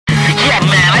Yeah,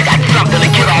 man, I got something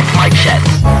to get off my chest.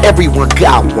 Everyone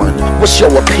got one. What's your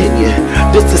opinion?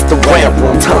 This is the rant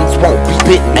room. Tongues won't be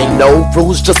bitten. Ain't no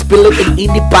rules, just spill it, and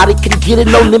anybody can get it.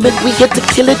 No limit, we here to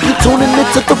kill it. You tuning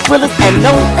into the thrillers, and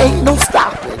no, ain't no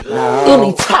stopping.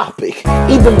 Any topic,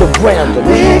 even the random.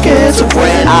 We get to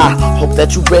rant. I hope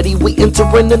that you ready. We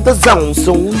entering in the zone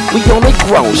soon. We on a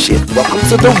grown shit. Welcome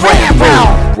to the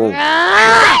rant room.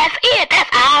 That's it. That's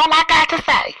all I got to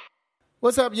say.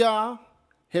 What's up, y'all?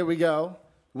 Here we go.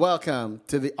 Welcome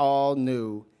to the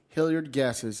all-new Hilliard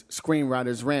Guess's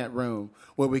Screenwriters Rant Room,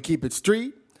 where we keep it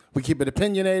street, we keep it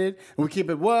opinionated, and we keep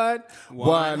it what?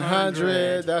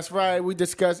 100. That's right. We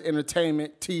discuss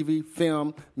entertainment, TV,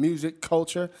 film, music,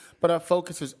 culture, but our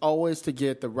focus is always to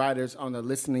get the writers on the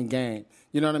listening game.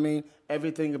 You know what I mean?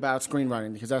 Everything about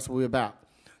screenwriting, because that's what we're about.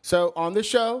 So on this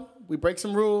show, we break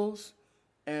some rules,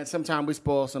 and sometimes we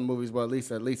spoil some movies. Well,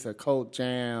 Lisa Cold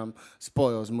Jam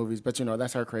spoils movies, but you know,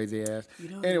 that's her crazy ass.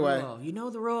 Anyway. You know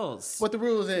the rules. What the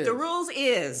rules is? The rules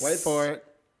is... Wait for it.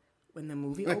 When the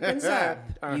movie opens up,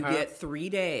 you get 3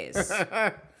 days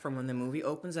from when the movie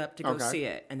opens up to go see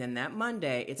it. And then that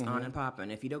Monday, it's on and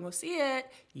popping. If you don't go see it,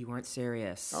 you weren't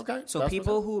serious. Okay. So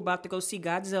people who are about to go see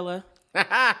Godzilla...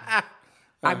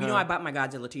 I bought my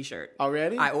Godzilla t-shirt.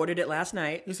 Already? I ordered it last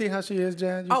night. You see how she is,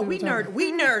 Jan? We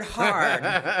nerd hard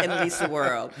in Lisa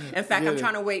world. In fact, I'm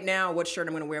trying to wait now what shirt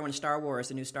I'm going to wear when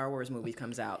the new Star Wars movie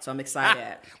comes out. So I'm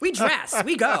excited. We dress.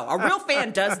 We go. A real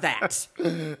fan does that.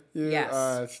 You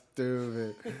are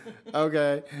stupid.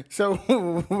 Okay.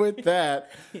 So with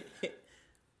that,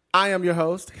 I am your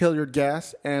host, Hilliard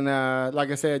Guess. And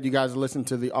like I said, you guys listen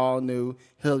to the all-new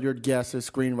Hilliard Guess's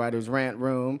Screenwriters Rant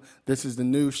Room. This is the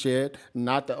new shit,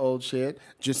 not the old shit,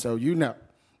 just so you know.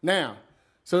 Now,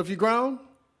 so if you're grown,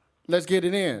 let's get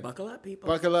it in. Buckle up, people.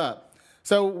 Buckle up.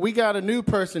 So we got a new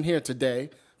person here today.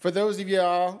 For those of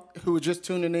y'all who are just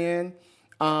tuning in,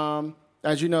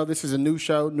 as you know, this is a new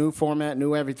show, new format,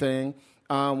 new everything.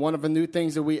 One of the new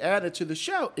things that we added to the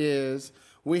show is...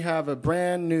 we have a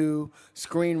brand new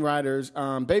screenwriter's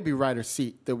baby writer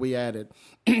seat that we added.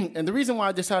 And the reason why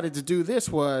I decided to do this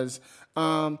was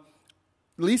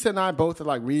Lisa and I both are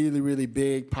like really, really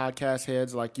big podcast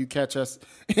heads. Like you catch us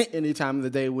any time of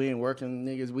the day, we ain't working,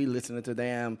 niggas, we listening to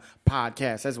damn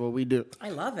podcasts. That's what we do. I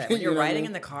love it. When you're riding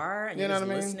in the car and you're just what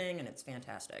I mean? listening and it's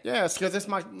fantastic. Yes, because that's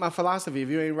my philosophy. If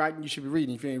you ain't writing, you should be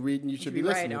reading. If you ain't reading, you should be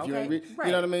listening. If you ain't reading,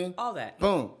 you know what I mean? All that.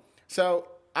 Boom. So...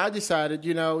 I decided,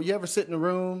 you ever sit in a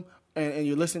room and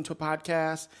you listen to a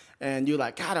podcast and you're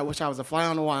like, God, I wish I was a fly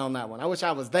on the wall on that one. I wish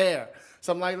I was there.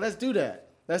 So I'm like, let's do that.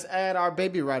 Let's add our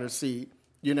baby writer seat,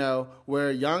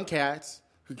 where young cats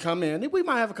who come in. We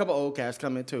might have a couple old cats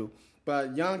come in too,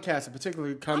 but young cats in particular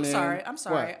who come in. I'm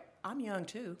sorry. What? I'm young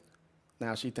too.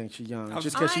 Now she thinks she's young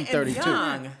just because she's 32.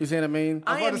 Young. You see what I mean?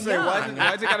 I am young.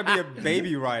 Why's it got to be a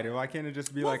baby writer? Why can't it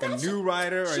just be like a new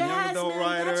writer or a young adult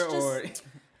writer or...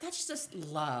 That's just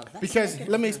love. Because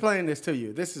let me explain this to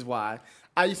you. This is why.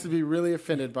 I used to be really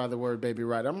offended by the word baby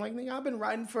writer. I'm like, nigga, I've been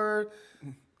writing for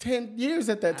 10 years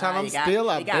at that time. I'm still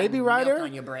a baby writer. Milk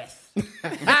on your breath.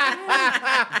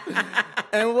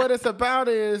 And what it's about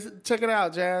is, check it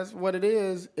out, Jazz. What it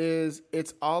is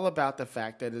it's all about the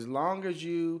fact that as long as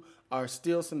you are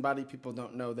still somebody people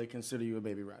don't know, they consider you a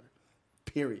baby writer.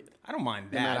 Period. I don't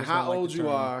mind that. No matter how old you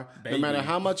are, no matter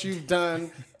how much you've done...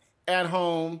 at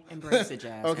home. Embrace it,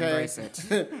 Jazz. Okay. Embrace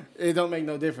it. It don't make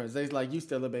no difference. They like, you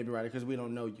still a baby writer because we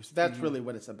don't know you. So that's really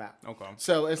what it's about. Okay.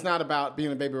 So it's not about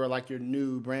being a baby writer like you're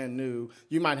new, brand new.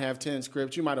 You might have 10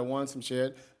 scripts. You might have won some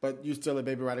shit, but you're still a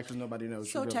baby writer because nobody knows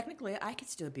you. So really. Technically, I could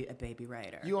still be a baby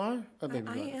writer. You are a baby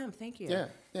writer. I am. Thank you. Yeah,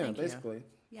 Thank basically. you.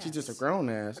 Yes. She's just a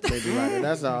grown-ass baby writer.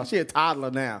 That's all. She a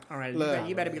toddler now. All right.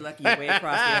 You better be lucky you're way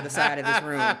across the other side of this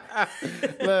room.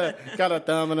 Look, got a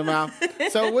thumb in her mouth.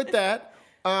 So with that,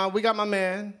 we got my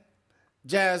man,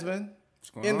 Jasmine,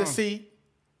 in the seat.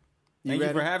 Thank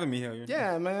you for having me here.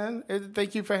 Yeah, man.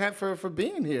 Thank you for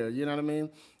being here. You know what I mean?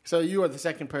 So you are the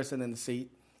second person in the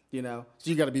seat. So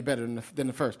you got to be better than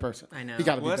the first person. I know. You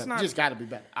got to be better. You just got to be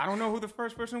better. I don't know who the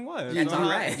first person was. That's all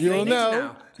right. You'll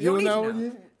know. You'll know.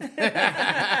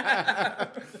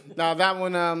 Now that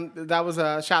one, that was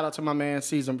a shout out to my man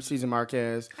Cesar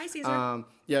Marquez. Hi, Cesar.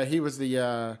 Yeah, he was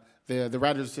the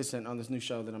writer's assistant on this new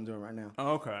show that I'm doing right now.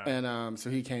 Oh, okay. And so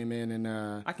he came in and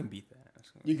I can beat that.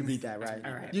 You can beat that, right?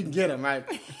 All right. You can get him, right?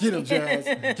 Get him, Jazz.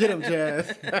 Get him,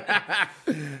 Jazz.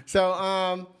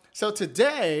 So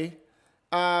today,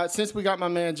 since we got my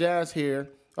man Jazz here,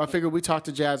 I figured we talk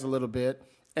to Jazz a little bit.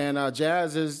 And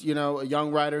Jazz is, a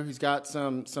young writer. He's got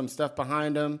some stuff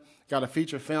behind him. Got a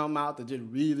feature film out that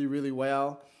did really, really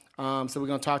well. So we're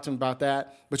going to talk to him about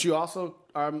that. But you also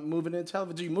are moving into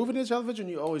television. Do you move into television? Or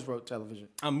you always wrote television.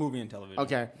 I'm movie and television.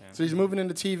 Okay, Yeah. so he's moving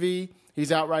into TV.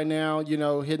 He's out right now. You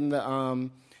know, hitting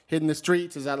the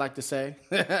streets, as I like to say,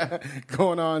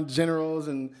 going on generals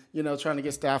and trying to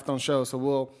get staffed on shows. So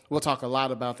we'll talk a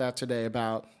lot about that today,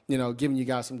 about giving you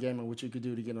guys some game on what you could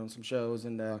do to get on some shows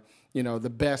and the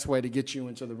best way to get you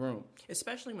into the room.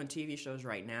 Especially when TV shows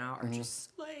right now are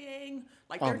just slaying.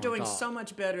 Like Oh they're my doing God. so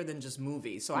much better than just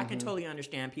movies. So I can totally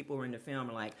understand people who are into film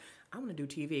are like, I want to do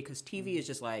TV because TV is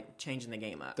just like changing the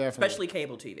game up. Definitely. Especially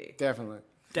cable TV. Definitely. And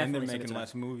they're Definitely making some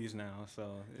less movies now, so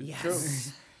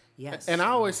Yes. Yes. And I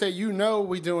always say,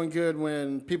 we doing good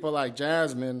when people like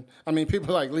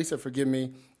people like Lisa, forgive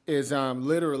me, is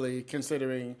literally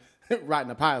considering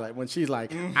writing a pilot when she's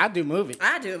like, I do movies.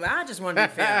 I do. I just want to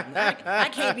be filmed. I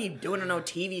can't be doing no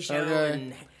TV show Okay.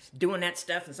 and doing that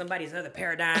stuff in somebody's other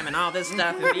paradigm and all this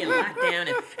stuff and being locked down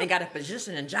and got a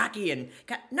position and jockey and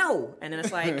no. And then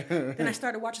it's like, then I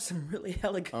started watching some really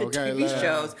hella good Okay, TV yeah.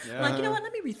 shows. I'm like, you know what?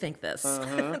 Let me rethink this.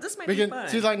 This might be Because fun.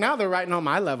 she's like, now they're writing on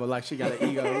my level. Like she got an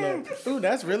ego. Look, ooh,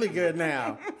 that's really good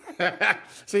now.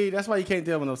 See, that's why you can't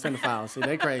deal with those cinephiles. See,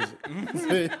 they crazy.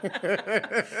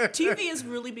 TV has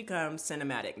really become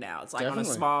cinematic now. It's like on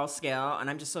Definitely. a small scale, and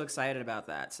I'm just so excited about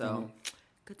that. So,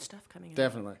 good stuff coming.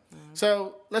 Definitely.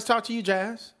 So let's talk to you,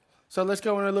 Jazz. So let's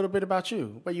go in a little bit about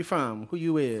you. Where you from? Who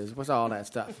you is? What's all that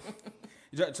stuff?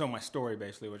 So my story,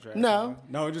 basically, what you're No.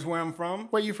 asking. No, just where I'm from.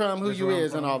 Where you from? Who Just you where I'm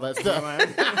is? And from. all that stuff.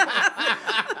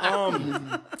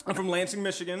 I'm from Lansing,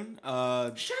 Michigan. Shut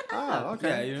up. Oh, okay.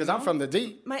 Yeah, you Because know? I'm from the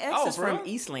deep. My ex Oh, is for from real?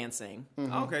 East Lansing.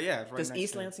 Okay, yeah, it's right Does next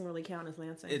East to it. Lansing really count as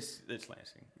Lansing? It's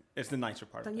Lansing. It's the nicer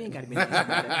part. You Of ain't it. got to be nice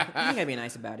about it. You ain't got to be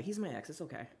nice about it. He's my ex. It's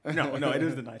okay. No, it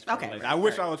is the nice part. Okay. Like, I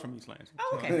wish I was from East Lansing.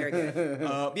 Oh, okay, very good.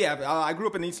 I grew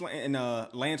up in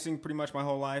Lansing pretty much my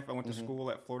whole life. I went to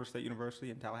school at Florida State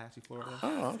University in Tallahassee, Florida.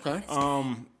 Oh, okay.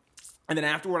 And then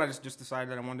afterward, I just decided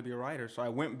that I wanted to be a writer. So I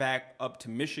went back up to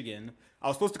Michigan. I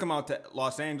was supposed to come out to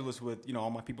Los Angeles with all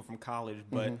my people from college,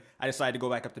 but I decided to go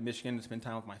back up to Michigan to spend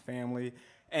time with my family.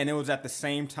 And it was at the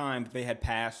same time that they had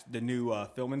passed the new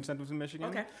film incentives in Michigan.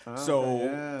 Okay. So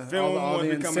yeah. film All was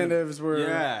the becoming incentives were-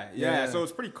 yeah. yeah. So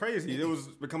it's pretty crazy. It was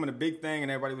becoming a big thing,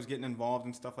 and everybody was getting involved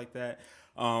and stuff like that.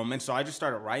 And so I just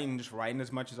started writing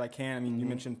as much as I can. I mean, you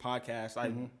mentioned podcasts.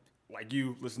 I like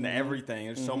you listen to everything.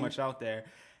 There's so much out there.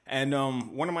 And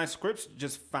one of my scripts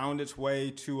just found its way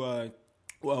to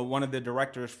one of the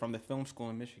directors from the film school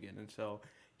in Michigan. And so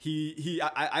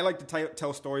I like to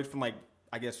tell stories from, like,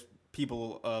 I guess,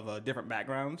 people of different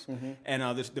backgrounds. And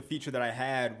the feature that I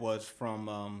had was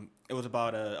from, it was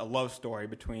about a love story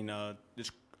between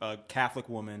this Catholic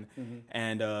woman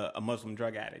and a Muslim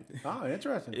drug addict. Oh,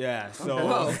 interesting. Yeah, so...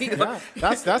 Whoa. Yeah,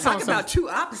 that's Talk on some. about two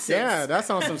opposites. Yeah, that's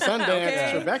on some Sundance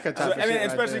Okay. Rebecca type So, of I mean, shit.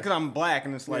 especially right because I'm black,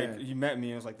 and it's like Yeah. you met me,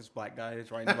 and it was like this black guy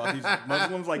is writing about these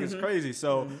Muslims, like it's crazy.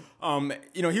 So,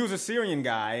 he was a Syrian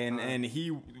guy, and he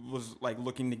was like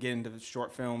looking to get into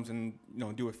short films and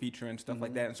do a feature and stuff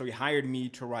like that. And so he hired me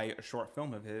to write a short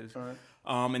film of his,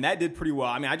 and that did pretty well.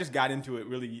 I mean, I just got into it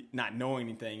really not knowing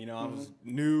anything. I was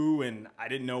new, and I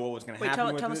didn't know what was going to Wait, happen.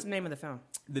 tell with us it. the name of the film.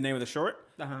 The name of the short?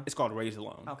 Uh-huh. It's called Raised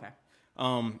Alone. Okay.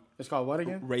 It's called what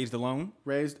again? Raised Alone.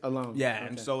 Raised Alone. Yeah, Okay.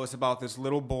 and so it's about this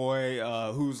little boy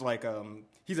who's like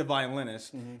he's a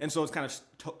violinist, and so it's kind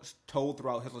of told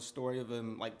throughout his story of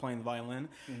him like playing the violin,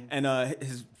 and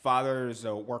his father is a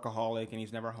workaholic and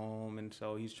he's never home, and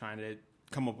so he's trying to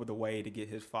come up with a way to get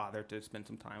his father to spend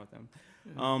some time with him.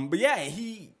 But yeah,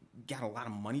 he got a lot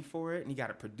of money for it, and he got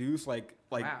it produced. Like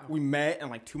Wow. we met, and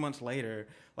like 2 months later,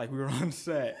 like we were on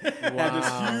set, had this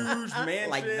huge mansion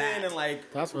Like that. and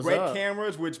like That's what's red up.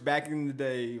 cameras, which back in the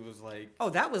day was like. Oh,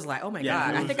 that was like, oh my Yeah, God.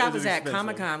 it I was- think it I was was at expensive.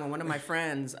 Comic-Con when one of my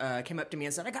friends came up to me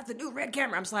and said, I got the new red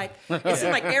camera. I was like, it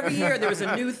seemed like every year there was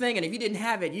a new thing, and if you didn't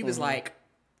have it, you was like,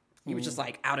 you was just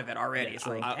like out of it already. It's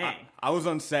like, dang. I was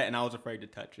on set and I was afraid to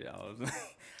touch it. I was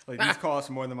like, these cost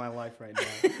more than my life right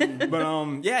now.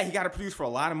 But yeah, he got it produced for a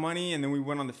lot of money, and then we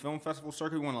went on the film festival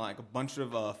circuit. We went on like a bunch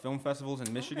of film festivals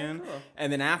in Michigan. cool.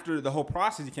 And then after the whole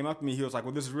process, he came up to me. He was like,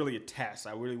 "Well, this is really a test.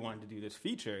 I really wanted to do this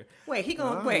feature." Wait, he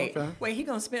gonna okay. he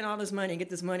gonna spend all this money and get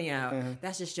this money out.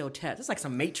 That's just your test. It's like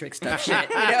some Matrix stuff shit,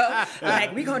 you know?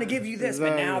 Like we gonna give you this,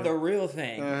 but now the real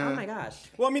thing. Oh my gosh.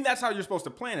 Well, I mean, that's how you're supposed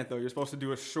to plan it, though. You're supposed to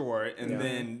do a short, and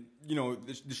then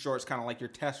the short's kind of like your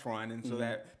test run, and so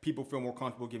that people feel more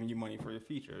comfortable giving you money for your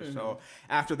feature. So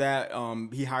after that,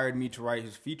 he hired me to write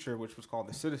his feature, which was called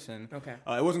The Citizen. Okay.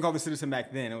 It wasn't called The Citizen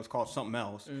back then; it was called something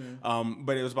else.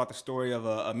 But it was about the story of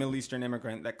a Middle Eastern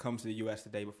immigrant that comes to the U.S. the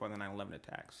day before the 9/11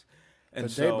 attacks. And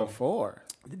The day before.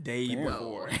 The day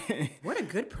before. What a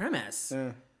good premise.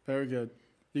 Yeah, very good.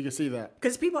 You can see that.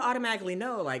 Because people automatically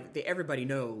know, like, everybody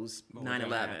knows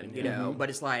 9/11, you know, but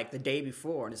it's like the day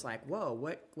before, and it's like, whoa,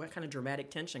 what kind of dramatic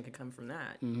tension could come from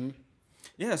that? Mm-hmm.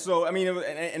 Yeah, so, I mean,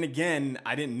 and again,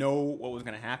 I didn't know what was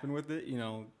going to happen with it, you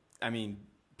know. I mean,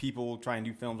 people try and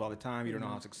do films all the time. You don't know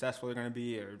how successful they're going to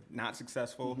be or not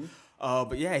successful.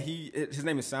 But yeah, his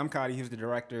name is Sam Cotty. He was the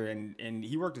director, and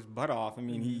he worked his butt off. I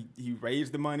mean, he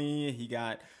raised the money. He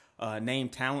got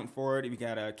named talent for it. We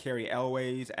got Carrie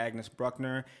Elways, Agnes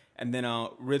Bruckner, and then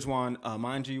Rizwan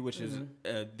Manji, which is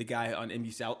the guy on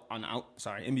NBC's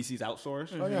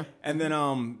Outsourced. Oh yeah. And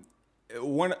then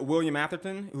William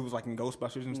Atherton, who was like in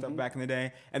Ghostbusters and stuff back in the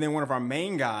day. And then one of our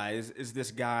main guys is this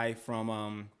guy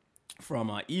from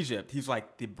Egypt. He's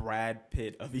like the Brad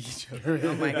Pitt of Egypt.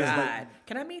 Oh my God.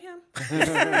 Can I meet him?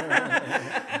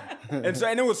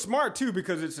 And it was smart too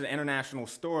because it's an international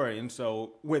story. And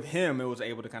so with him, it was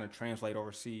able to kind of translate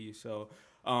overseas. So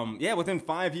within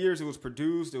 5 years, it was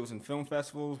produced. It was in film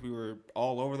festivals. We were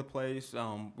all over the place.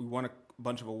 We won a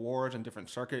bunch of awards on different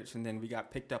circuits, and then we got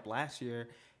picked up last year.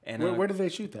 And where did they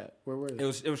shoot that? Where were they?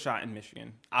 It was shot in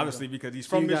Michigan, obviously because he's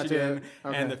from Michigan,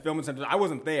 and the film center. I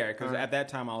wasn't there because at that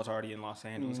time I was already in Los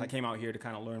Angeles. I came out here to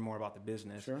kind of learn more about the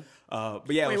business. Sure.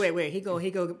 But yeah, Wait. He go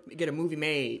get a movie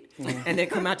made, and then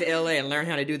come out to LA and learn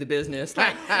how to do the business.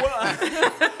 Like, well,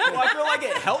 I feel like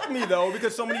it helped me though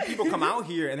because so many people come out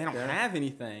here and they don't have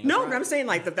anything. no, but I'm saying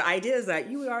like the idea is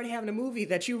that you already having a movie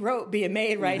that you wrote being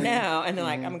made right now, and then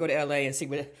like I'm gonna go to LA and see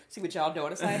what y'all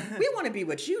doing. It's like we want to be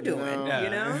what you doing, you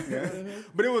know.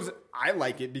 But I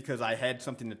like it because I had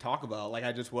something to talk about. Like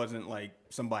I just wasn't like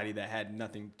somebody that had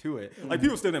nothing to it. Like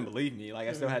people still didn't believe me. Like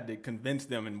I still had to convince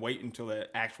them and wait until the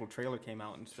actual trailer came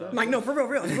out and stuff. I'm like, no, for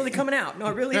real, it's really coming out. No,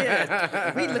 it really is.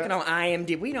 We looking on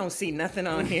IMDb, we don't see nothing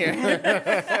on here.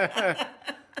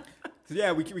 So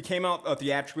yeah, we came out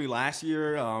theatrically last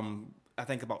year. I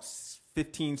think about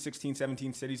 15, 16,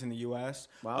 17 cities in the U.S.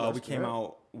 Wow, we came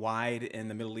out wide in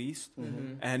the Middle East,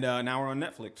 and now we're on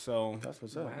Netflix. So That's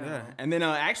what's up. yeah. And then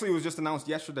actually, it was just announced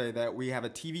yesterday that we have a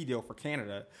TV deal for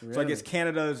Canada. So I guess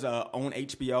Canada's own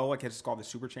HBO, I guess it's called the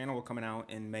Super Channel, will coming out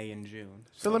in May and June.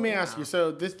 So let me ask you.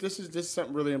 So this is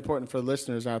something really important for the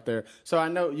listeners out there. So I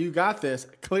know you got this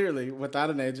clearly without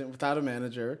an agent, without a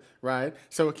manager, right?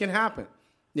 So it can happen.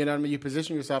 You know what I mean? You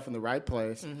position yourself in the right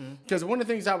place. Because one of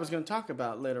the things I was going to talk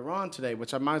about later on today,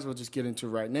 which I might as well just get into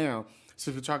right now,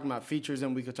 since we're talking about features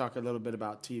and we could talk a little bit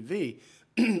about TV,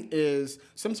 is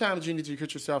sometimes you need to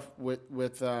get yourself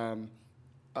with a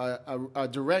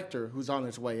director who's on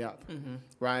his way up,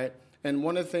 right? And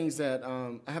one of the things that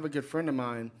I have a good friend of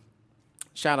mine,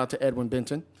 shout out to Edwin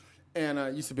Benton,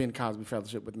 and used to be in the Cosby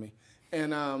Fellowship with me.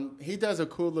 And he does a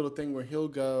cool little thing where he'll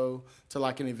go to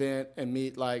like an event and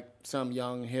meet like some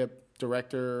young hip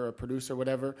director or producer or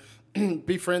whatever,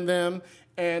 befriend them.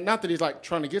 And not that he's like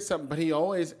trying to get something, but he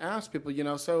always asks people, you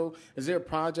know, so is there a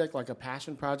project, like a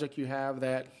passion project you have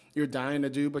that you're dying to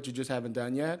do but you just haven't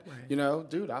done yet? Right. You know,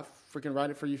 dude, I'll freaking write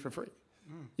it for you for free.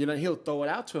 You know, he'll throw it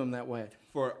out to him that way.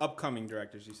 For upcoming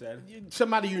directors, you said?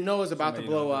 Somebody you know is about to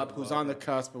blow up, who's on the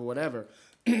cusp or whatever.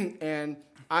 And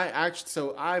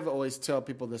I've always tell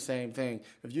people the same thing.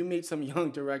 If you meet some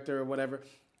young director or whatever,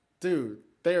 dude,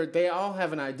 they all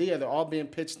have an idea. They're all being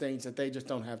pitched things that they just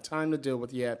don't have time to deal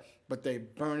with yet, but they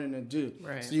burning to do.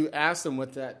 Right. So you ask them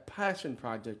what that passion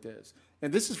project is.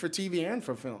 And this is for TV and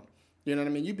for film. You know what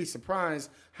I mean? You'd be surprised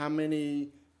how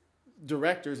many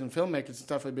directors and filmmakers and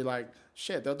stuff would be like,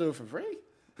 shit, they'll do it for free.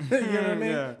 You know what I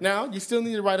mean? Yeah. Now, you still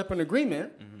need to write up an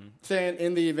agreement saying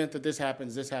in the event that this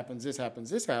happens, this happens, this happens,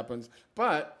 this happens,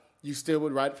 but you still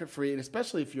would write it for free, and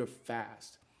especially if you're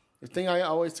fast. The thing I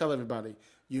always tell everybody,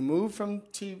 you move from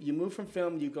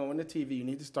film, you go into TV, you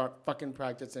need to start fucking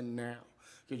practicing now.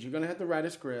 Because you're going to have to write a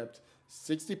script,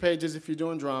 60 pages if you're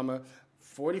doing drama,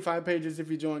 45 pages if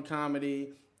you're doing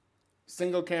comedy,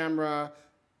 single camera,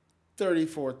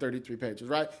 34, 33 pages,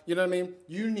 right? You know what I mean?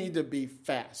 You need to be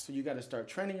fast. So you got to start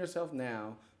training yourself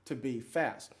now to be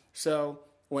fast. So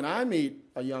when I meet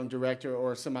a young director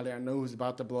or somebody I know who's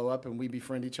about to blow up and we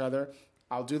befriend each other,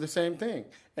 I'll do the same thing.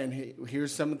 And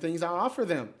here's some of the things I offer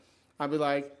them. I'll be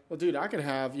like, well, dude, I could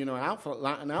have, you know,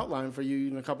 an outline for you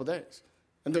in a couple of days.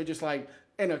 And they're just like,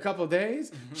 in a couple of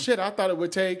days? Shit, I thought it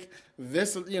would take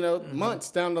this, you know,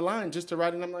 months down the line just to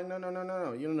write it. And I'm like,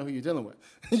 no. You don't know who you're dealing with.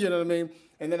 You know what I mean?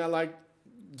 And then I like,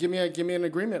 give me an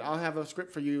agreement. I'll have a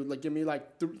script for you. Like, give me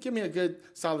a good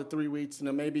solid 3 weeks. And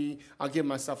then maybe I'll give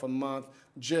myself a month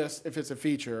just if it's a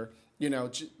feature, you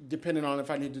know, depending on if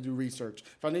I need to do research.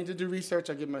 If I need to do research,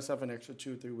 I give myself an extra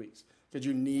 2 or 3 weeks because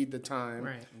you need the time,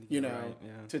 you know,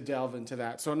 to delve into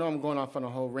that. So I know I'm going off on a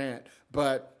whole rant,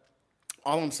 but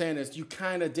all I'm saying is you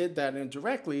kind of did that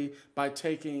indirectly by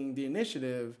taking the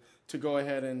initiative to go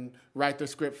ahead and write the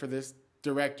script for this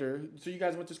director. So you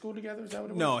guys went to school together? Is that what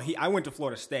it was? No, I went to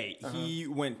Florida State. He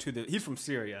went to he's from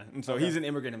Syria, and so he's an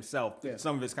immigrant himself. Yeah.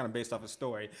 Some of it's kind of based off his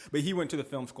story. But he went to the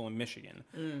film school in Michigan.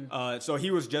 So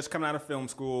he was just coming out of film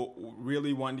school,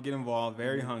 really wanting to get involved,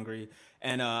 very hungry.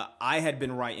 And I had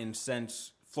been writing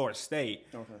since Florida State.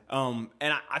 Okay.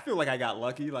 And I feel like I got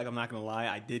lucky. Like, I'm not going to lie,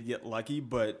 I did get lucky.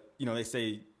 But, they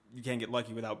say you can't get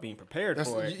lucky without being prepared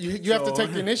for it. You have to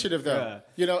take the initiative, though.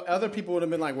 Yeah. Other people would have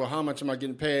been like, "Well, how much am I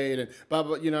getting paid?" And blah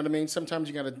blah. You know what I mean? Sometimes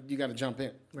you gotta jump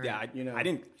in. Right. Yeah, I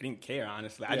didn't care,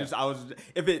 honestly. Yeah. I was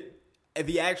if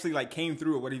he actually came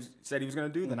through with what he said he was going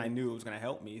to do, then I knew it was going to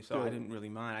help me. So Good. I didn't really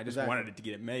mind. I just Exactly. wanted it to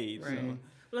get it made. Right. So. Well,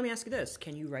 let me ask you this: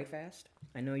 can you write fast?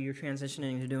 I know you're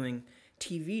transitioning to doing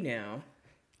TV now.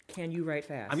 Can you write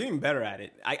fast? I'm getting better at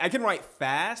it. I can write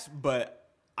fast, but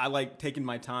I like taking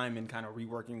my time and kind of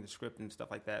reworking the script and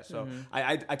stuff like that. So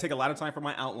I take a lot of time for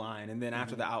my outline, and then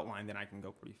after the outline, then I can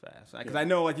go pretty fast. Because I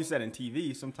know, like you said, in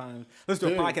TV, sometimes let's do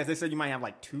a podcast. They said you might have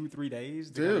like 2-3 days.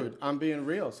 Dude, I'm being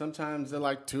real. Sometimes they're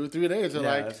like 2 or 3 days. They're Yeah,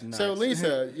 like, that's nuts. so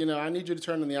Lisa, I need you to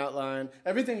turn in the outline.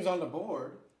 Everything's on the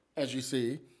board, as you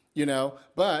see,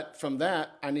 But from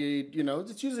that, I need,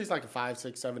 it's usually like a 5,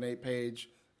 6, 7, 8 page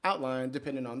outline,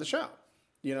 depending on the show.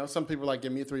 Some people like,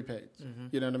 give me a 3-page.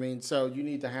 You know what I mean? So you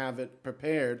need to have it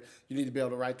prepared. You need to be able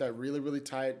to write that really, really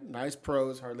tight, nice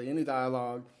prose, hardly any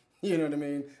dialogue. You know what I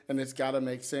mean? And it's got to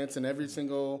make sense. And every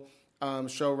single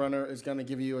showrunner is going to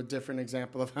give you a different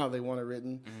example of how they want it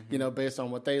written, based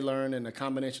on what they learn and the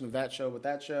combination of that show with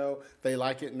that show. They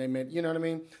like it and they made, you know what I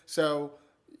mean? So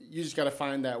you just got to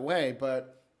find that way.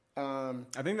 But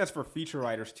I think that's for feature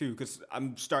writers too, because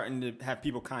I'm starting to have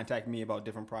people contact me about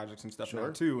different projects and stuff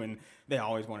now too, and they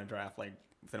always want to draft like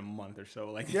within a month or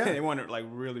so. Like they want it like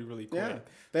really, really quick. Yeah,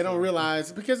 they don't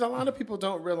realize, because a lot of people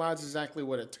don't realize exactly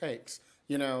what it takes.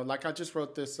 Like I just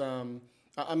wrote this. I'm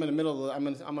in the middle of.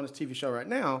 I'm on a TV show right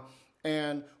now,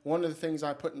 and one of the things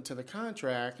I put into the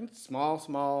contract,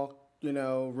 small,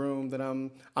 room that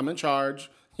I'm in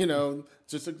charge.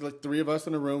 Just like 3 of us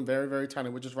in a room, very, very tiny.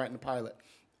 We're just writing the pilot.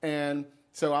 And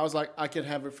so I was like, I could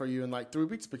have it for you in like 3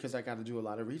 weeks because I got to do a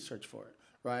lot of research for it,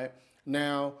 right?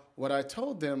 Now, what I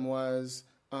told them was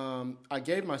I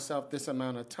gave myself this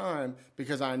amount of time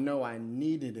because I know I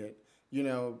needed it,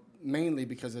 mainly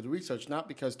because of the research, not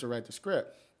because to write the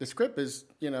script. The script is,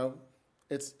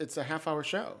 it's a half-hour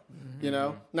show,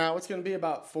 Now, it's going to be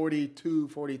about 42,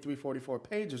 43, 44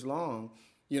 pages long,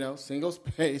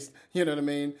 single-spaced, you know what I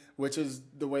mean, which is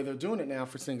the way they're doing it now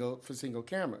for single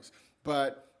cameras.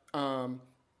 But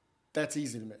that's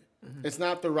easy to me. It's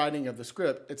not the writing of the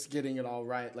script. It's getting it all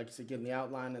right. Like you said, getting the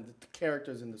outline and the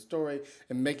characters and the story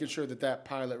and making sure that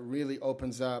pilot really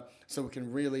opens up so we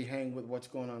can really hang with what's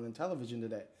going on in television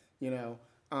today,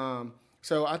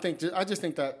 So I just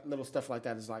think that little stuff like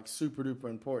that is like super duper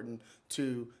important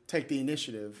to take the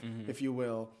initiative, if you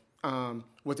will,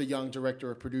 with a young director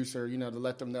or producer, to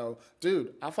let them know,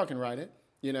 dude, I'll fucking write it.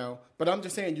 But I'm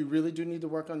just saying you really do need to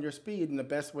work on your speed, and the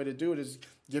best way to do it is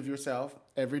give yourself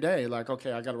every day, like,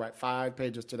 okay, I got to write 5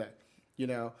 pages today,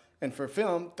 and for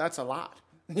film, that's a lot.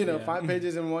 5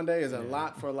 pages in one day is a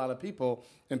lot for a lot of people,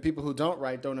 and people who don't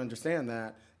write don't understand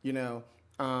that, so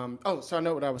I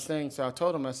know what I was saying. So I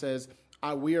told him, I says,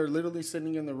 we are literally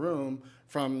sitting in the room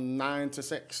from 9 to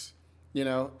 6,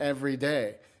 every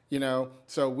day,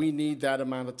 so we need that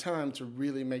amount of time to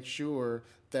really make sure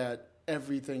that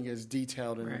everything is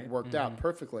detailed and worked out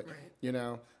perfectly,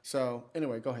 So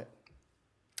anyway, go ahead.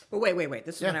 But wait.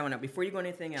 This is what I want to know. Before you go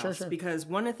anything else, Sure. because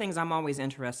one of the things I'm always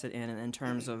interested in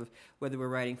terms of whether we're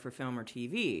writing for film or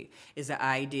TV, is the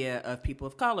idea of people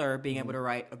of color being able to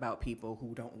write about people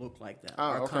who don't look like them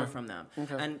or come from them.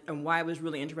 Okay. And why I was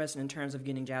really interested in terms of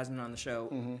getting Jasmine on the show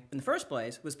in the first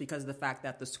place was because of the fact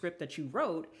that the script that you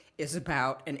wrote is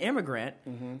about an immigrant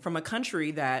from a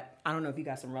country that, I don't know if you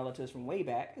got some relatives from way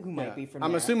back who might be from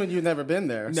I'm there. assuming you've never been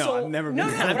there. No, I've never been.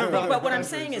 But what I'm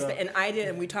saying is that an idea,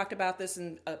 and we talked about this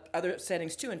in other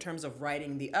settings too, in terms of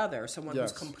writing the other, someone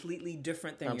who's completely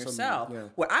different than yourself. Yeah.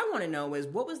 What I want to know is,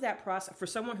 what was that process for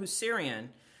someone who's Syrian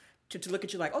to look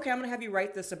at you like, okay, I'm going to have you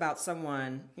write this about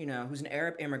someone, who's an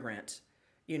Arab immigrant,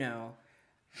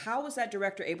 how was that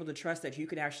director able to trust that you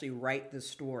could actually write the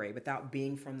story without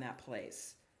being from that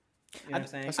place? You know what I'm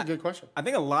saying? That's a good question. I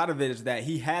think a lot of it is that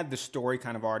he had the story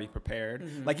kind of already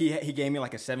prepared. Like he gave me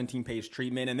like a 17-page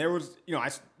treatment, and there was, I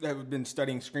have been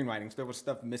studying screenwriting, so there was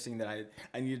stuff missing that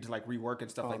I needed to like rework and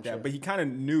stuff like that. But he kind of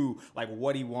knew like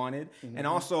what he wanted, and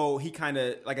also he kind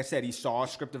of, like I said, he saw a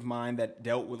script of mine that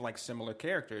dealt with like similar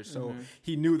characters, so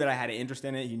he knew that I had an interest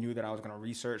in it. He knew that I was going to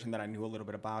research and that I knew a little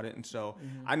bit about it, and so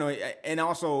I know, and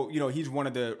also he's one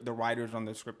of the writers on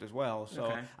the script as well,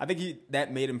 so I think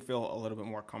that made him feel a little bit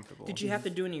more comfortable. Did you have to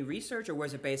do any research, or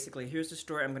was it basically, here's the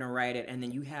story, I'm going to write it, and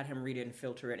then you had him read it and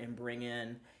filter it and bring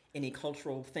in any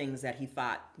cultural things that he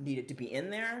thought needed to be in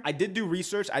there? I did do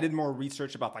research. I did more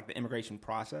research about like the immigration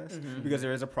process, because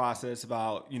there is a process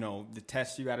about, the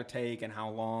tests you got to take and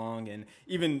how long, and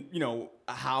even,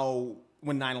 how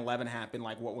when 9/11 happened,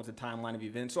 like what was the timeline of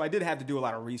events. So I did have to do a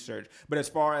lot of research. But as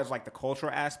far as like the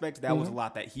cultural aspects, that was a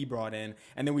lot that he brought in.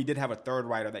 And then we did have a third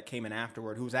writer that came in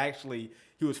afterward, who was actually,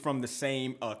 he was from the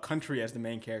same country as the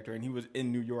main character, and he was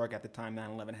in New York at the time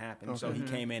 9/11 happened. So he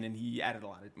came in and he added a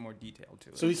lot of more detail to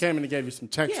it. So he came in and gave you some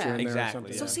texture in there exactly. or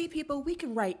something. So see, people, we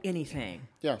can write anything.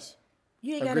 Yes.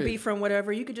 You ain't got to be from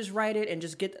whatever. You could just write it and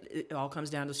just it all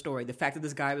comes down to story. The fact that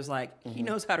this guy was like, he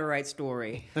knows how to write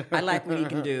story. I like what he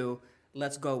can do.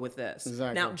 Let's go with this.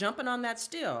 Exactly. Now, jumping on that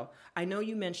still, I know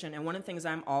you mentioned, and one of the things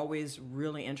I'm always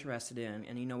really interested in,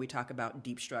 and we talk about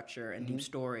deep structure and deep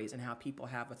stories and how people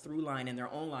have a through line in their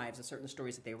own lives of certain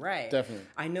stories that they write. Definitely.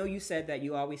 I know you said that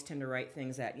you always tend to write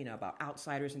things that, about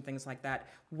outsiders and things like that.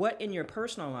 What in your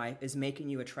personal life is making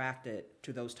you attracted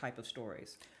to those type of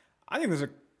stories? I think there's a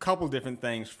couple different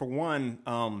things. For one,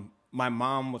 my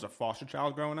mom was a foster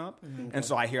child growing up, and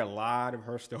so I hear a lot of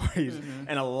her stories,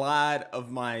 and a lot of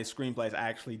my screenplays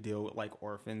actually deal with like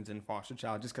orphans and foster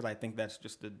child, just because I think that's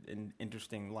just an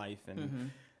interesting life,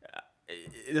 and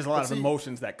there's a lot of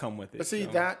emotions that come with it. But see,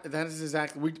 that is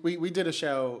exactly, we did a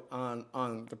show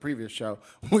on the previous show.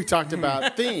 We talked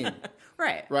about theme.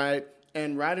 Right?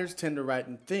 And writers tend to write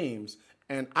in themes.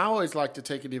 And I always like to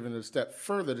take it even a step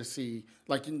further to see,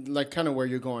 like kind of where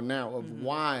you're going now, of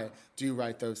why do you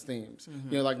write those themes?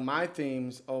 Like my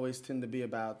themes always tend to be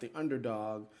about the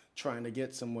underdog trying to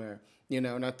get somewhere,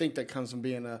 and I think that comes from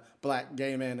being a black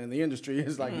gay man in the industry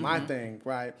is like my thing,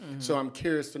 right? So I'm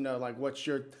curious to know, like, what's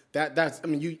your,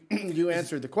 you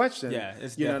answered the question. Yeah,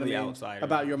 it's definitely outsider.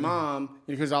 About your mom,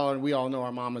 because we all know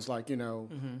our mom is like,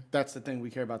 that's the thing we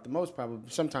care about the most, probably,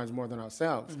 sometimes more than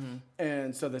ourselves.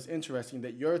 And so that's interesting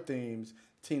that your themes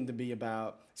seem to be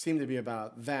about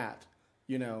that,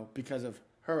 because of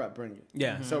her upbringing.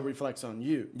 Yeah. So it reflects on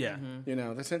you. Yeah.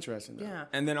 That's interesting. Though. Yeah.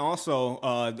 And then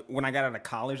also, when I got out of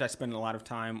college, I spent a lot of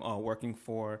time working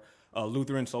for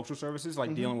Lutheran Social Services,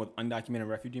 like dealing with undocumented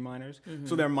refugee minors.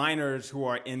 So they're minors who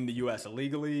are in the U.S.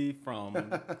 illegally, from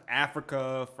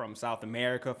Africa, from South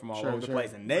America, from all over the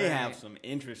place. And they have some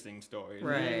interesting stories.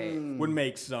 Right. Would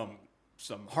make some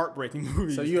heartbreaking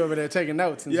movies. So you over there taking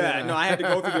notes. And no, I had to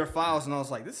go through their files, and I was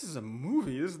like, this is a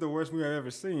movie. This is the worst movie I've ever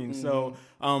seen. So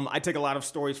I take a lot of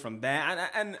stories from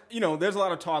that. And there's a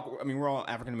lot of talk. I mean, we're all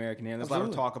African-American here, and there's a lot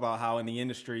of talk about how in the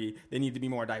industry they need to be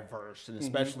more diverse, and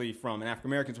especially from an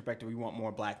African-American perspective, we want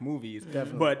more black movies.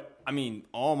 Definitely. But, I mean,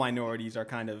 all minorities are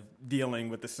kind of dealing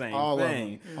with the same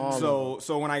thing.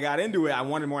 So when I got into it, I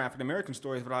wanted more African-American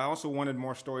stories, but I also wanted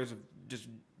more stories of just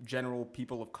general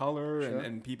people of color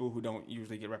and people who don't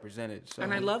usually get represented. So.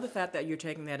 And I love the fact that you're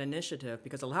taking that initiative,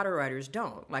 because a lot of writers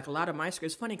don't. Like a lot of my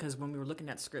scripts, it's funny because when we were looking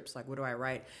at scripts, like what do I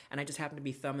write? And I just happened to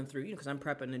be thumbing through, because I'm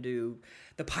prepping to do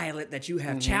the pilot that you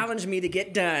have challenged me to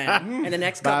get done in the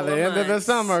next couple of months. By the end of the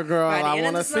summer, girl, I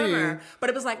want to see. But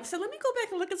it was like, so let me go back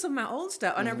and look at some of my old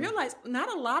stuff. And I realized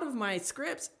not a lot of my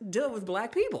scripts deal with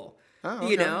black people. Oh,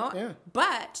 okay. Yeah.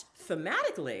 But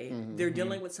thematically, they're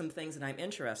dealing with some things that I'm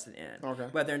interested in. Okay.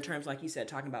 Whether in terms, like you said,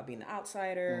 talking about being the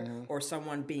outsider or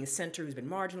someone being centered who's been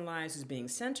marginalized, who's being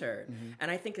centered. And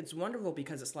I think it's wonderful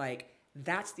because it's like,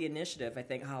 that's the initiative I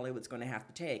think Hollywood's going to have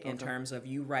to take in terms of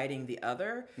you writing the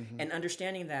other and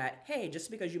understanding that, hey, just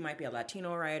because you might be a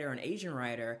Latino writer or an Asian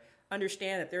writer,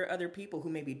 understand that there are other people who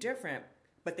may be different,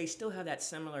 but they still have that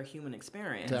similar human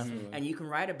experience. Definitely. And you can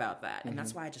write about that. And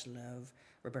that's why I just love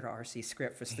Roberto Arce's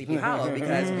script for Sleepy Hollow,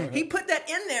 because he put that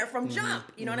in there from jump.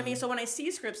 You know what I mean? So when I see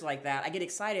scripts like that, I get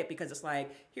excited because it's like,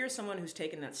 here's someone who's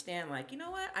taken that stand like, you know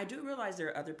what? I do realize there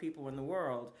are other people in the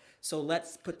world, so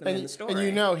let's put them in the story.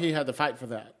 And he had to fight for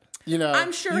that.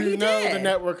 I'm sure he did. The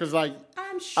network is like,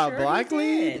 I'm sure a black he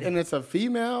lead did. and it's a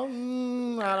female?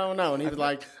 I don't know. And he was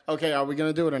like, okay, are we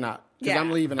going to do it or not? because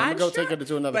I'm leaving. I'm going to go take her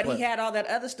to another But place. he had all that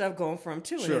other stuff going for him,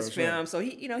 too, in his Sure. film. So,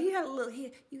 he had a little...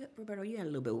 Roberto, you had a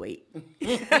little bit of weight.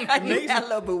 You had a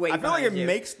little bit of weight. I feel like it behind you.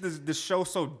 makes the show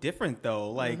so different,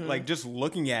 though. Like just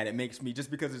looking at it makes me,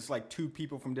 just because it's like two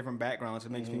people from different backgrounds,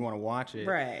 it makes me want to watch it.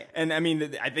 Right. And I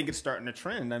mean, I think it's starting to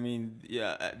trend. I mean,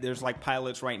 yeah, there's like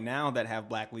pilots right now that have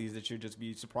black leads that you'd just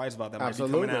be surprised about that might be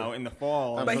Absolutely. coming out in the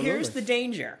fall. But here's the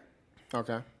danger.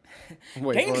 Okay.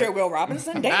 Wait, Danger, what? Will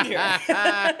Robinson, danger.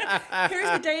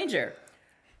 Here's the danger.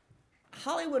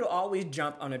 Hollywood will always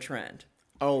jump on a trend.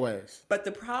 Always. But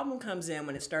the problem comes in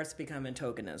when it starts becoming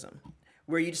tokenism,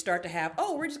 where you start to have,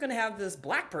 we're just going to have this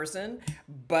black person,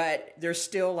 but there's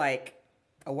still like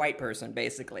a white person,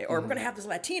 basically. Or we're going to have this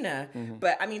Latina,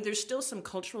 but I mean, there's still some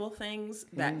cultural things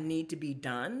that need to be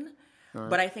done. Right.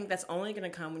 But I think that's only going to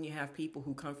come when you have people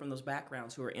who come from those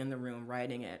backgrounds who are in the room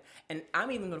writing it. And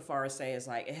I'm even going to far as say is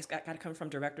like, it's got to come from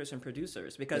directors and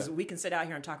producers, because we can sit out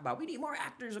here and talk about we need more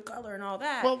actors of color and all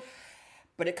that. Well,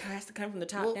 but it has to come from the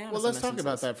top down. Well, let's talk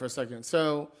about that for a second.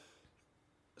 So,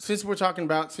 since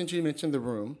you mentioned The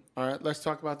Room, all right, let's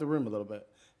talk about The Room a little bit.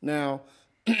 Now,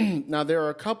 there are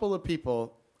a couple of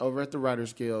people over at the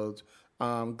Writers Guild,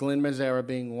 Glenn Mazzara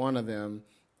being one of them,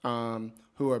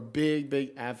 who are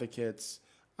big advocates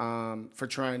for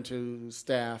trying to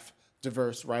staff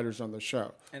diverse writers on the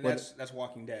show. And that's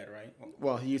Walking Dead, right?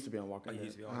 Well, he used to be on Walking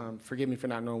Dead. Forgive me for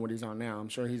not knowing what he's on now. I'm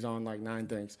sure he's on like 9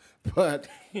 things, but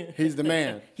he's the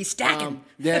man. He's stacking.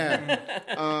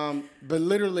 But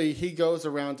literally, he goes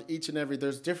around to each and every.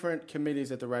 There's different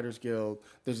committees at the Writers Guild.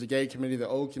 There's the gay committee, the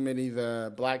old committee,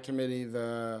 the black committee,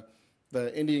 the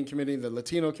Indian committee, the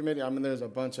Latino committee. I mean, there's a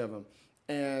bunch of them,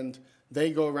 and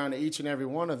they go around to each and every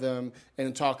one of them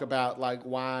and talk about like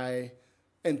why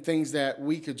and things that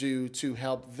we could do to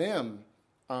help them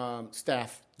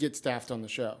get staffed on the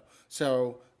show.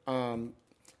 So I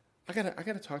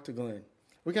gotta talk to Glenn.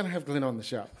 We gotta have Glenn on the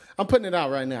show. I'm putting it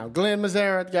out right now. Glenn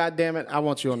Mazzara, God damn it, I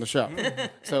want you on the show.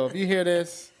 So if you hear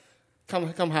this,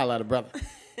 come holler at a brother.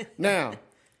 Now,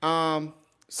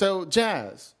 so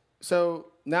Jazz. So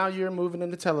now you're moving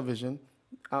into television.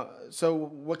 So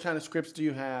what kind of scripts do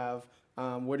you have?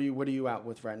 What are you out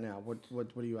with right now? What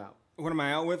are you out? What am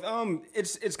I out with?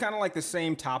 It's kind of like the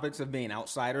same topics of being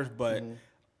outsiders, but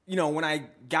you know, when I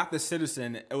got The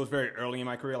Citizen, it was very early in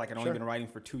my career. Like I'd only been writing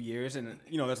for 2 years, and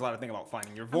you know, there's a lot of thing about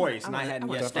finding your voice, and I hadn't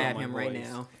yet stab found my him voice. right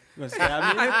now. You want to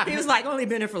stab me? He was like only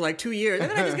been here for like 2 years, and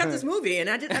then I just got this movie, and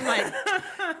I'm like,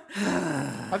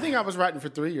 I think I was writing for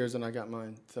 3 years and I got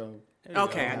mine. So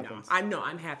okay, I know,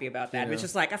 I'm happy about that. Yeah. It's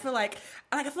just like I feel like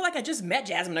I just met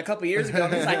Jasmine a couple years ago,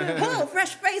 and it's like, hello,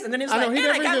 fresh face, and then it's like,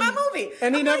 I got my movie,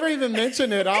 and he never even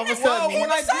mentioned it. All of a sudden,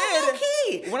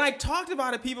 when I talked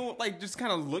about it, people like just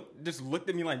kind of looked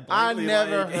at me like I blankly,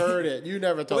 never like, heard it. You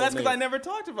never told me. Well, that's because I never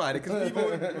talked about it, because people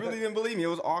really didn't believe me. It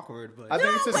was awkward. But I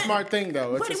think it's a smart thing,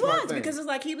 though. It's but a smart thing. Because it's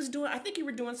like he was doing. I think you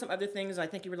were doing some other things. I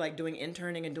think you were like doing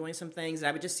interning and doing some things. And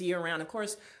I would just see you around. Of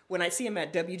course, when I see him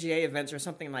at WGA events or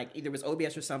something, like either it was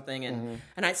OBS or something, and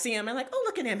I'd see him, and I'm like, oh,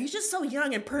 look at him. He's just so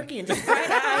young and perky and just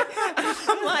bright-eyed.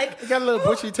 I'm like, he got a little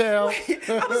bushy tail.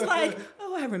 I was like,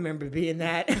 oh, I remember being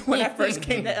that when I first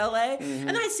came to LA. And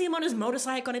then I'd see him on his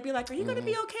motorcycle, and I'd be like, are you going to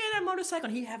be okay on that motorcycle?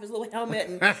 And he'd have his little helmet,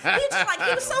 and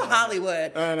he was so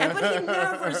Hollywood. But he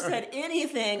never said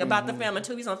anything about the film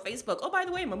until he's on Facebook. Oh, by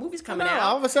the way, my movie's coming out.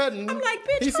 All of a sudden, I'm like,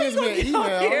 bitch, he sends me an email,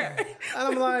 and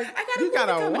I'm like, you got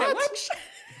a what?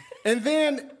 And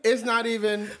then it's not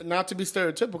even, not to be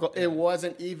stereotypical, it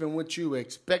wasn't even what you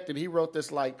expected. He wrote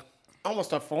this like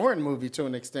almost a foreign movie to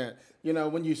an extent. You know,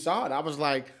 when you saw it, I was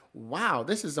like, wow,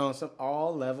 this is on some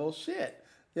all-level shit.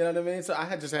 You know what I mean? So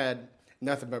I just had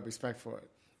nothing but respect for it.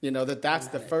 You know, that's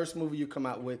the first movie you come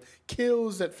out with,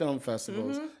 kills at film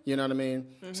festivals. You know what I mean?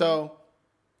 So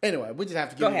anyway, we just have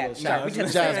to give you a little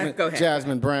shout out.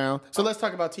 Jasmine Brown. So let's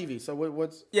talk about TV. So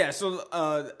what's... Yeah, so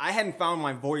I hadn't found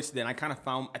my voice then. I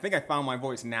think I found my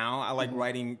voice now. I like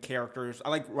writing characters. I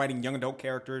like writing young adult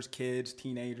characters, kids,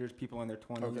 teenagers, people in their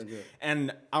 20s. Okay, good.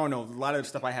 And I don't know, a lot of the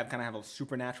stuff I have kind of have a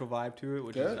supernatural vibe to it,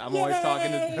 which is, I'm always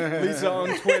talking to Lisa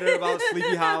on Twitter about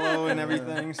Sleepy Hollow and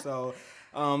everything, so...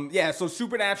 so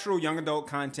supernatural young adult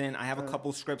content. I have a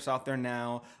couple scripts out there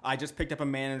now. I just picked up a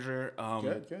manager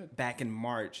back in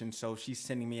March, and so she's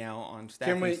sending me out on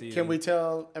staffing season. Can we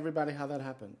tell everybody how that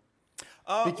happened?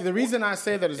 The reason I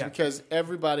say that is because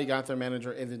everybody got their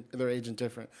manager and their agent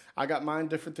different. I got mine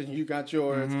different than you got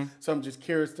yours, so I'm just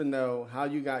curious to know how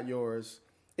you got yours.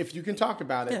 If you can talk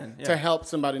about it to help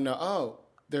somebody know, oh,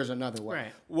 there's another way.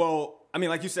 Right. Well, I mean,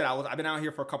 like you said, I've been out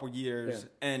here for a couple years,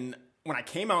 and when I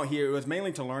came out here, it was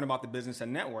mainly to learn about the business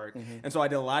and network. And so I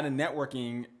did a lot of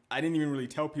networking. I didn't even really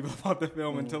tell people about the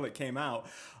film until it came out.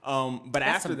 But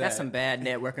that's some bad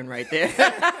networking right there.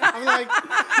 I'm like,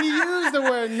 he used the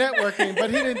word networking, but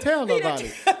he didn't tell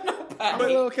nobody. I'm a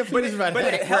little confused about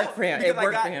that. It worked for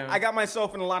him. I got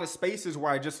myself in a lot of spaces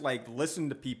where I just like listened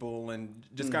to people and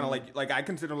just kind of like I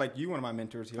consider like you one of my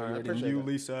mentors here, and you, that.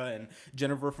 Lisa, and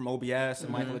Jennifer from OBS, and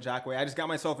Michael Ajacque. I just got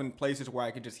myself in places where I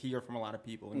could just hear from a lot of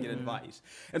people and get advice.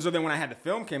 And so then when I had the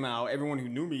film came out, everyone who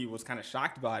knew me was kind of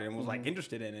shocked about it and was like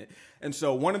interested in it. And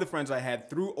so one of the friends I had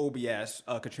through OBS,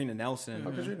 Katrina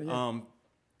Nelson,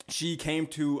 she came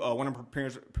to one of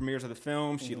the premieres of the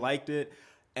film. She liked it.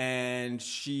 And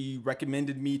she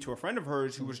recommended me to a friend of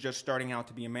hers who was just starting out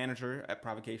to be a manager at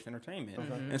Provocation Entertainment.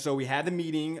 And so we had the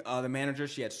meeting. The manager,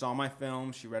 she had saw my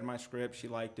film. She read my script. She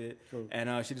liked it.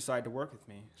 And she decided to work with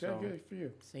me. So. Good for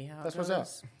you. See how that's it goes.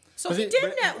 What's up. So he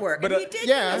did network. But and he did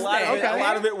yeah, a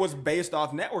lot of it was based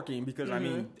off networking because, I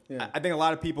mean, I think a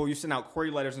lot of people, you send out query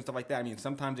letters and stuff like that. I mean,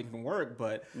 sometimes it can work,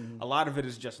 but a lot it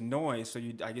is just noise. So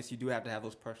I guess you do have to have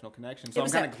those personal connections. So I'm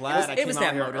kind of glad I came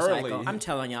out here early. I'm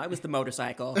telling y'all, it was the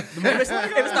motorcycle. It was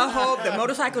the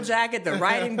motorcycle jacket, the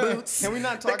riding boots. Can we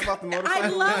not talk about the motorcycle? I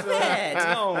love it.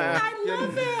 No. I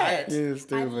love it. You're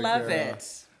stupid, I love girl.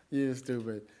 it. You're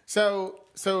stupid.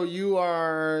 So you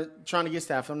are trying to get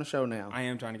staffed on the show now. I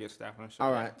am trying to get staffed on the show.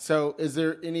 All right. So is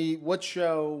there what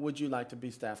show would you like to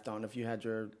be staffed on if you had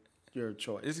your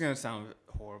choice? This is going to sound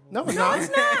horrible. No, it's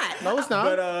not. No, it's not.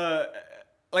 But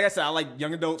like I said, I like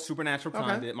young adult supernatural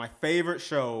content. My favorite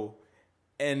show,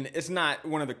 and it's not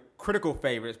one of the critical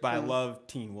favorites, but I love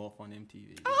Teen Wolf on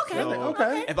MTV. Oh, okay. So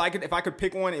Okay. If I could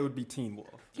pick one, it would be Teen Wolf.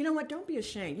 You know what? Don't be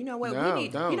ashamed. You know what? No, we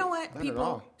need. don't. You know what? Not at People,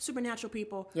 all. supernatural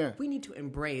people. Yeah. We need to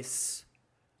embrace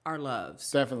our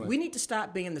loves. Definitely. We need to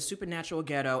stop being the supernatural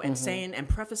ghetto and saying and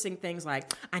prefacing things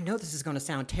like, "I know this is going to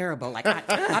sound terrible. Like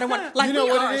I don't want." Like You know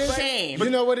we what are it is? ashamed. You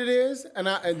know what it is? And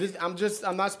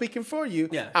I'm not speaking for you.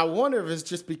 Yeah. I wonder if it's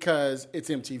just because it's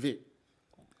MTV.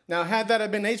 Now, had that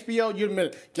have been HBO, you'd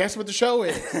admit, guess what the show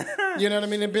is? You know what I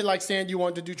mean? It'd be like saying you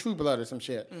wanted to do True Blood or some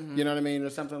shit. You know what I mean? Or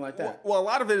something like that. Well, a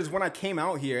lot of it is when I came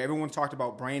out here, everyone talked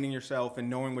about branding yourself and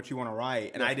knowing what you want to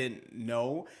write, and I didn't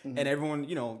know. And everyone,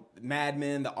 Mad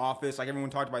Men, The Office, like everyone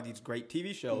talked about these great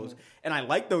TV shows, and I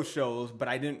liked those shows, but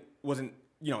I wasn't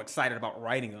excited about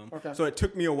writing them. Okay. So it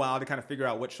took me a while to kind of figure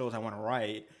out what shows I want to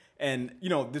write. And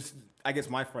this, I guess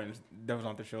my friends, those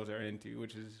aren't the shows they're into,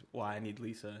 which is why I need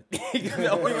Lisa. The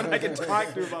only one I can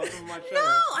talk to about some of my shows. No,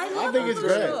 I love think all it's the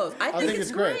great. shows. I think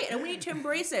it's great. great, and we need to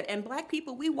embrace it. And Black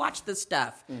people, we watch this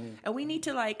stuff, and we need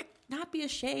to not be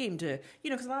ashamed to,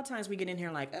 because a lot of times we get in here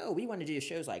like, oh, we want to do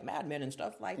shows like Mad Men and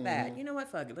stuff like that. You know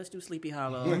what? Fuck it. Let's do Sleepy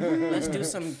Hollow. Let's do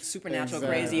some supernatural,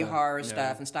 crazy horror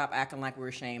stuff, and stop acting like we're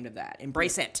ashamed of that.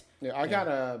 Embrace it. Yeah, I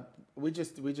got we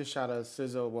just shot a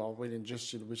sizzle. Well, we didn't just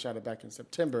shoot it. We shot it back in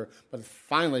September, but it's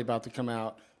finally about to come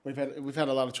out. We've had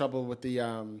a lot of trouble with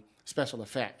the special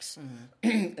effects,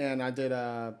 and I did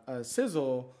a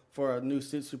sizzle for a new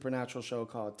supernatural show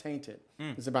called Tainted.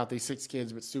 It's about these 6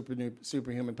 kids with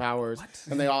superhuman powers,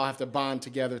 and they all have to bond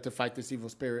together to fight this evil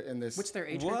spirit in this. What's their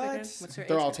age group again? What's their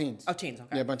They're age all group? teens. Oh, teens.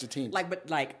 Okay. Yeah, a bunch of teens.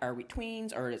 But are we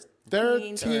tweens or is They're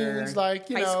teens, teens, or like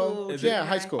high school? yeah,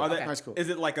 high school. Are they, high school. Is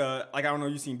it like I don't know,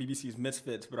 you've seen BBC's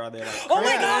Misfits, but are they like? Oh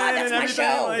my God, that's my everything,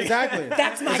 show. like- Exactly.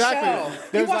 That's my Exactly. show.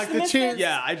 There's You watch like the the Misfits? cheer.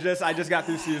 Yeah, I just got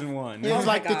through season 1. There's Oh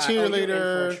like my the God. Oh, you're in for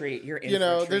a cheerleader. treat. You're in for a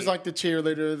there's treat. like the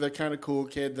cheerleader, the kind of cool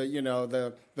kid,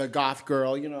 the goth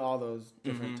girl, all those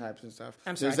different types and stuff.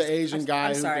 I'm sorry. There's the Asian guy.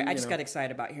 I'm who sorry. can, I just got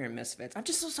excited about hearing Misfits. I'm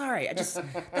just so sorry.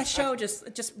 That show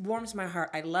just warms my heart.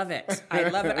 I love it. I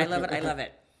love it. I love it. I love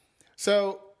it.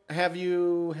 So, have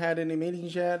you had any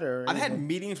meetings yet, or I've had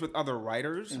meetings with other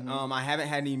writers. I haven't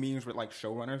had any meetings with like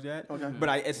showrunners yet. Okay. But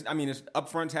it's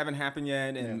upfronts haven't happened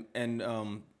yet,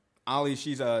 and Ollie,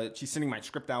 she's sending my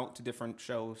script out to different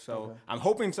shows, so I'm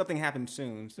hoping something happens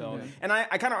soon. So, and I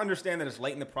kind of understand that it's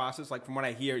late in the process. Like from what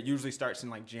I hear, it usually starts in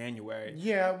like January.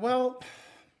 Yeah, well,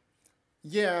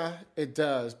 yeah, it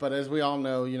does. But as we all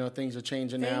know, things are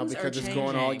changing now Things are because it's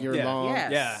going all changing. year long.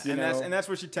 Yes. Yeah, and that's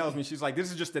what she tells me. She's like,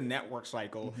 this is just the network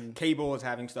cycle. Cable is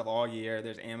having stuff all year.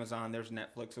 There's Amazon, there's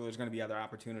Netflix, so there's going to be other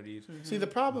opportunities. See, the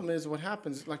problem is what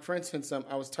happens. Like for instance,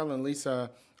 I was telling Lisa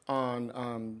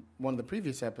on one of the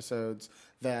previous episodes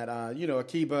that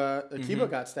Akiba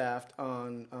got staffed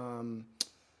on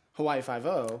Hawaii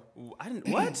Five-0. I didn't.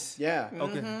 What? Yeah.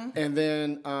 Okay. And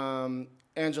then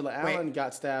Angela Allen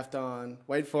got staffed on.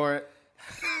 Wait for it.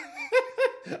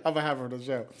 I'm gonna have her on the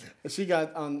show. She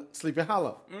got on Sleepy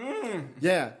Hollow.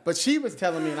 Yeah, but she was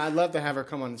telling me, and I'd love to have her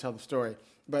come on and tell the story.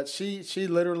 But she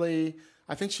literally,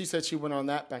 I think she said she went on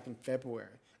that back in February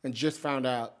and just found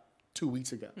out 2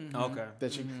 weeks ago. Okay.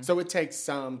 That she, so it takes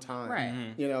some time.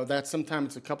 Right. You know, that sometimes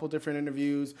it's a couple different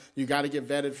interviews. You got to get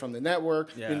vetted from the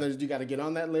network. Yeah. You got to get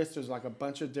on that list. There's like a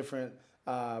bunch of different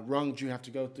rungs you have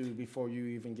to go through before you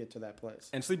even get to that place.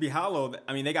 And Sleepy Hollow,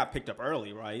 I mean, they got picked up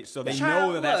early, right? So they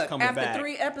know that that's coming after back.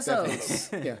 3 episodes.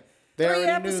 Yeah. They 3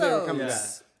 already knew they were coming back.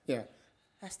 episodes. Yeah.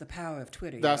 That's the power of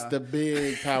Twitter. That's y'all. the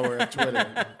big power of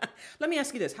Twitter. Let me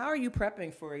ask you this: how are you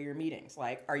prepping for your meetings?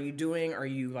 Like, are you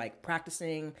like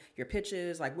practicing your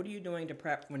pitches? Like, what are you doing to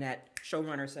prep when that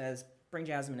showrunner says, "Bring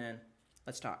Jasmine in,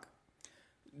 let's talk"?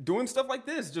 Doing stuff like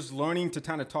this, just learning to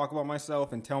kind of talk about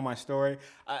myself and tell my story.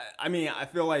 I mean, I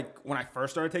feel like when I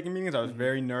first started taking meetings, I was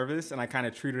very nervous, and I kind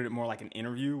of treated it more like an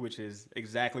interview, which is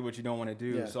exactly what you don't want to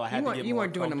do. Yeah. So I had to get You more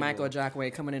weren't doing the Michael comfortable.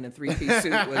 Jackway coming in a 3-piece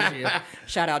suit, was you?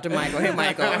 Shout out to Michael. Hey,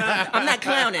 Michael. I'm not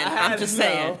clowning. I'm just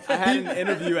saying. I had an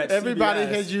interview at Everybody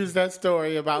CBS. has used that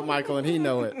story about Michael, and he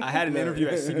know it. I had an interview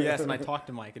at CBS, and I talked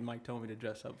to Mike, and Mike told me to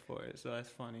dress up for it. So that's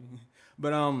funny.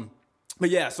 But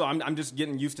yeah, so I'm just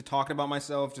getting used to talking about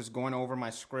myself, just going over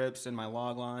my scripts and my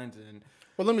log lines, and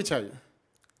Well, let me tell you.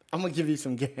 I'm going to give you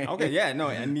some game. okay, yeah, no,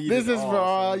 I need This it is all, for so-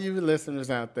 all you listeners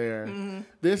out there.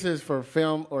 This is for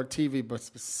film or TV, but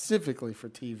specifically for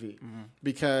TV.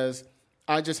 Because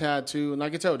I just had to,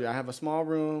 like I told you, I have a small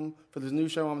room for this new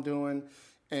show I'm doing,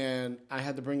 and I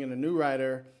had to bring in a new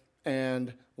writer.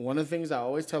 And one of the things I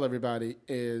always tell everybody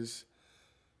is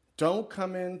don't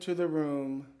come into the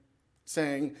room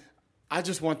saying, I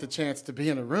just want the chance to be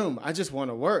in a room. I just want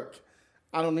to work.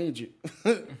 I don't need you.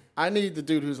 I need the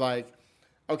dude who's like,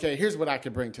 okay, here's what I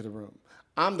can bring to the room.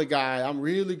 I'm the guy, I'm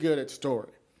really good at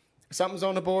story. If something's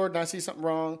on the board and I see something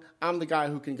wrong, I'm the guy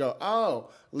who can go,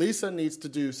 oh, Lisa needs to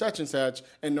do such and such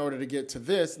in order to get to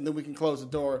this, and then we can close the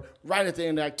door right at the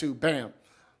end of Act 2, bam.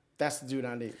 That's the dude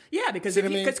I need. Yeah, because See if,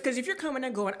 what I mean? if you're coming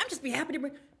in going, I'm just be happy to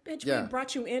bring, bitch, Yeah. we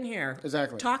brought you in here.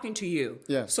 Exactly. Talking to you.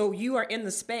 Yeah. So you are in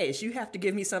the space. You have to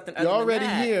give me something other You're than already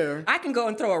that. here. I can go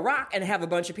and throw a rock and have a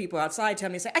bunch of people outside tell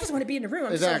me, say, I just want to be in the room.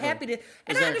 I'm Exactly. so happy to. And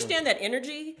Exactly. I understand that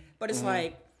energy, but it's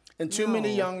like. And too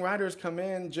many young writers come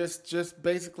in just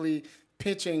basically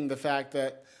pitching the fact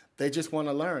that they just want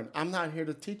to learn. I'm not here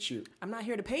to teach you. I'm not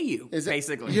here to pay you, Is it-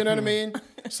 basically. You know what I mean?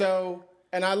 So,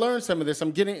 and I learned some of this.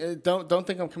 I'm getting don't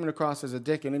think I'm coming across as a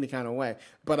dick in any kind of way.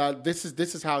 But this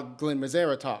is how Glenn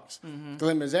Mazzara talks.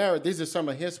 Glenn Mazzara, these are some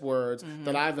of his words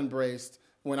that I've embraced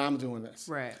when I'm doing this.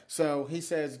 Right. So he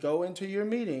says, go into your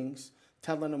meetings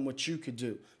telling them what you could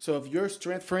do. So if your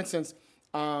strength, for instance,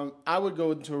 I would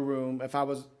go into a room if I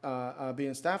was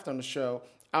being staffed on the show.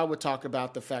 I would talk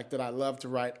about the fact that I love to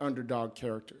write underdog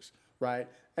characters, right?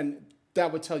 And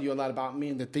that would tell you a lot about me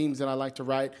and the themes that I like to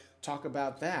write. Talk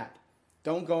about that.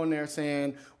 Don't go in there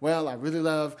saying, well, I really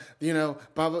love,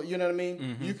 blah, blah, you know what I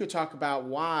mean? You could talk about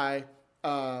why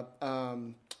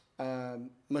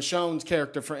Michonne's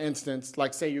character, for instance,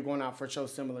 like say you're going out for a show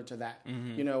similar to that.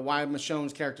 Why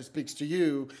Michonne's character speaks to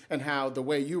you and how the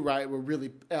way you write will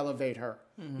really elevate her.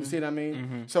 You see what I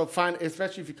mean? So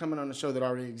especially if you're coming on a show that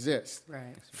already exists.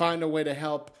 Right. Find a way to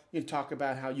help. You talk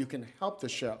about how you can help the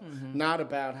show, not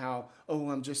about how,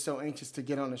 I'm just so anxious to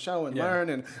get on the show and learn,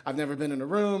 and I've never been in a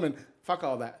room, and fuck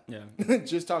all that. Yeah.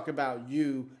 Just talk about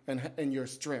you and your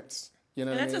strengths. You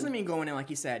know And what I that mean? doesn't mean going in, like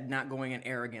you said, not going in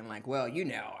arrogant, like, well, your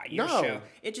No. show.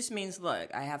 It just means,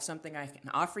 look, I have something I can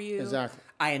offer you. Exactly.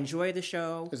 I enjoy the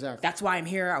show. Exactly. That's why I'm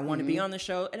here. I want to be on the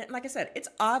show. And like I said, it's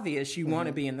obvious you want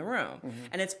to be in the room.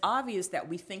 And it's obvious that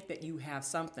we think that you have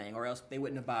something, or else they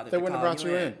wouldn't have bothered They to wouldn't call have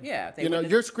brought you in. Yeah. They You know, wouldn't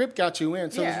have- your script got you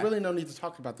in, so Yeah. there's really no need to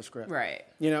talk about the script. Right.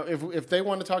 If they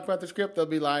want to talk about the script, they'll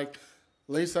be like,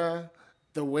 Lisa,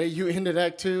 the way you ended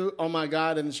Act 2, oh my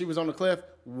God, and she was on the cliff,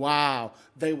 wow.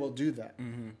 They will do that.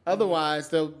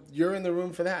 Otherwise, you're in the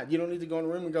room for that. You don't need to go in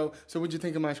the room and go, so what'd you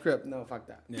think of my script? No, fuck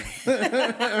that.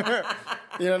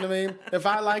 You know what I mean? If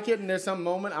I like it and there's some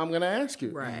moment, I'm going to ask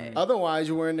you. Right. Otherwise,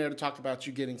 you were in there to talk about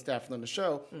you getting staffed on the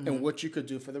show and what you could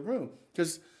do for the room.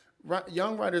 Because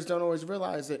young writers don't always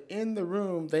realize that in the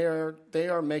room, they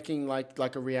are making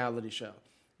like a reality show.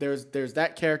 There's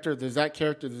that character, there's that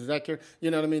character, there's that character.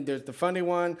 You know what I mean? There's the funny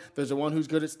one. There's the one who's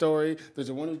good at story. There's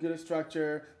the one who's good at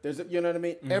structure. You know what I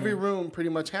mean? Every room pretty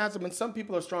much has them. And some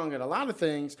people are strong at a lot of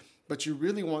things, but you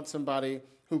really want somebody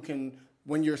who can,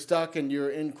 when you're stuck and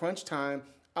you're in crunch time,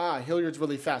 Hilliard's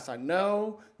really fast. I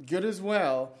know good as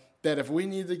well that if we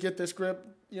need to get this script,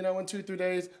 in 2-3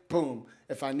 days, boom.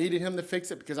 If I needed him to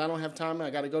fix it because I don't have time and I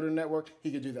got to go to the network,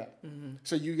 he could do that.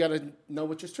 So you got to know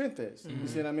what your strength is. You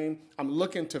see what I mean? I'm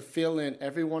looking to fill in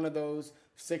every one of those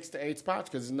 6 to 8 spots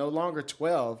because it's no longer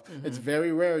 12. It's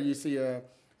very rare you see a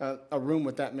a room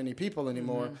with that many people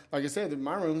anymore. Like I said,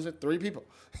 my room's at 3 people.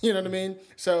 You know what I mean?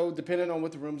 So depending on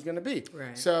what the room's going to be.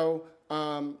 Right. So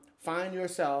find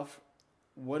yourself.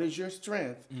 What is your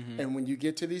strength? And when you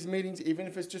get to these meetings, even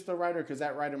if it's just a writer, because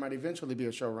that writer might eventually be a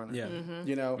showrunner. Yeah.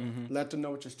 You know, let them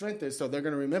know what your strength is, so they're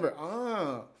going to remember.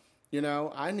 You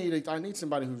know, I need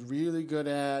somebody who's really good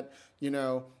at, you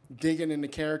know, digging into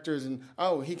characters, and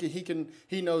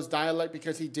he knows dialect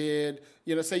because he did.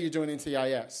 You know, say you're doing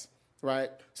NCIS,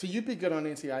 right? So you'd be good on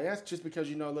NCIS just because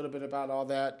you know a little bit about all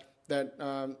that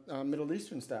Middle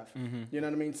Eastern stuff. You know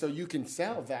what I mean? So you can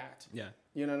sell that. Yeah.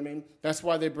 You know what I mean? That's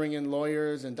why they bring in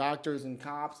lawyers and doctors and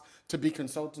cops to be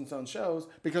consultants on shows,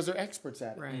 because they're experts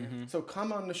at it. Right. So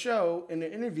come on the show in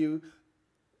the interview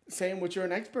saying what you're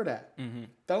an expert at.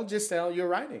 Don't just sell your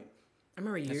writing. I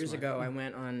remember years ago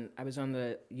I was on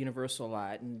the Universal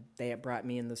lot, and they had brought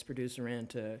me and this producer in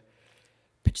to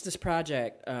pitch this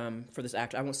project for this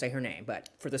actor. I won't say her name, but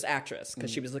for this actress,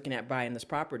 because she was looking at buying this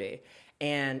property.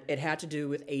 And it had to do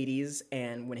with 80s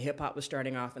and when hip-hop was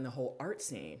starting off in the whole art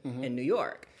scene in New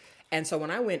York. And so when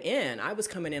I went in, I was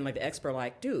coming in like the expert,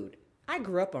 like, dude, I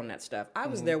grew up on that stuff. I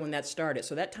was there when that started.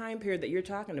 So that time period that you're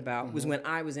talking about was when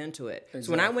I was into it. Exactly.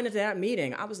 So when I went into that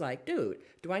meeting, I was like, dude,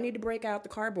 do I need to break out the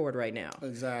cardboard right now?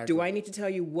 Exactly. Do I need to tell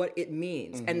you what it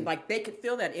means? And like they could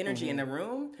feel that energy in the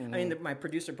room. I mean, my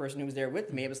producer person who was there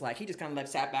with me, it was like, he just kind of like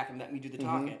sat back and let me do the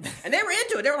talking. And they were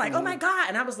into it. They were like, oh my God.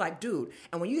 And I was like, dude.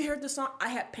 And when you heard the song, I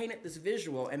had painted this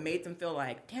visual and made them feel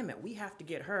like, damn it, we have to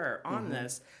get her on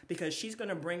this because she's going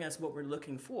to bring us what we're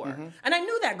looking for. And I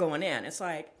knew that going in. It's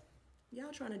like, y'all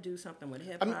trying to do something with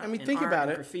hip hop? I mean, and think art about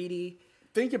and it. Graffiti.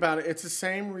 Think about it. It's the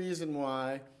same reason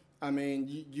why. I mean,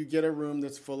 you get a room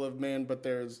that's full of men, but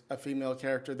there's a female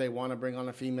character. They want to bring on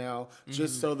a female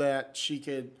just so that she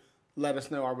could let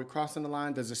us know: are we crossing the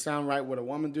line? Does it sound right? Would a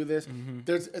woman do this?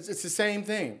 It's the same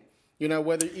thing. You know,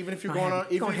 whether even if you're going on,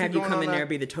 even if have you're you going come on in a, there and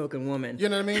be the token woman. You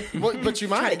know what I mean? Well, but you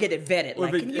might Try to get it vetted.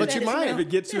 Well, Like, but you might. If it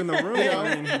gets you in the room,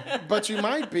 I mean, but you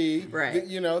might be, Right.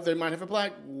 You know, they might have a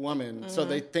black woman, so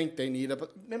they think they need a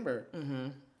member.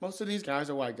 Most of these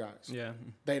guys are white guys. yeah.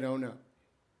 They don't know.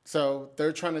 So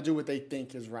they're trying to do what they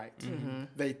think is right.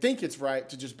 They think it's right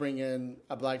to just bring in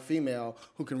a black female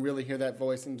who can really hear that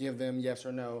voice and give them yes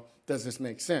or no. Does this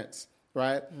make sense?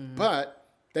 Right? But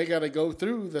they got to go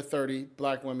through the 30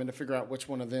 black women to figure out which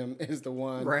one of them is the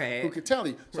one Right. who could tell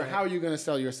you. So Right. how are you going to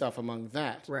sell yourself among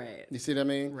that? Right. You see what I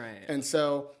mean? Right. And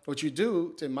so what you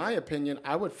do, in my opinion,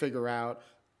 I would figure out,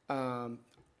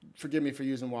 forgive me for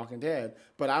using Walking Dead,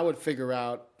 but I would figure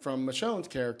out from Michonne's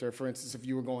character, for instance, if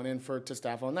you were going in to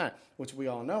staff on that, which we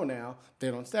all know now,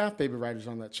 they don't staff baby writers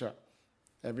on that show.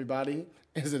 Everybody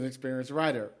is an experienced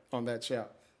writer on that show.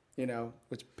 You know,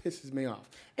 which pisses me off.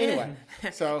 Anyway,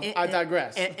 so I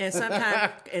digress. And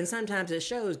sometimes it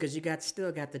shows because you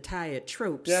still got the tired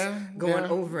tropes going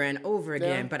over and over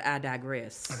again. But I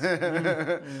digress.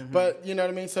 But you know what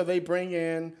I mean. So they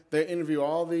interview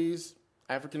all these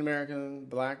African American,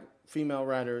 black, female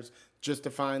writers just to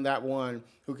find that one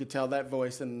who could tell that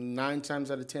voice. And 9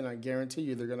 times out of 10, I guarantee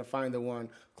you, they're going to find the one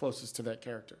closest to that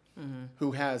character,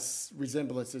 who has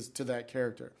resemblances to that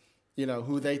character. You know,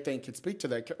 who they think can speak to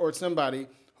that, or somebody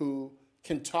who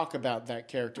can talk about that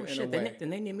character in a way. Then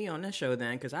they need me on that show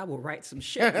then, because I will write some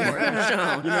shit for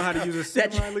Michonne. You know how to use a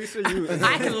semi, Lisa?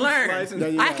 I can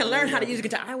learn. I can learn how to go. use a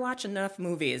guitar. I watch enough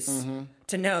movies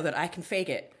to know that I can fake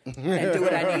it and do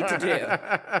what I need to do.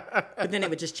 But then it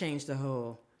would just change the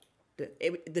whole.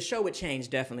 The show would change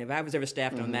definitely. If I was ever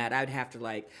staffed on that, I'd have to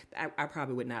I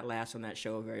probably would not last on that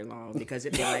show very long because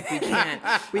it'd be like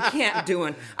we can't do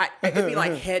it. It'd be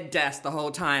like head desk the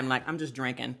whole time. Like I'm just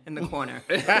drinking in the corner.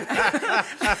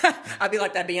 I'd be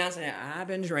like that Beyonce. I've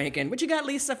been drinking. What you got,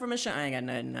 Lisa, from a show? I ain't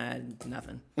got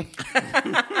nothing.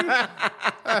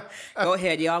 Go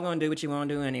ahead, y'all gonna do what you want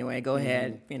to do anyway. Go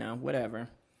ahead, whatever.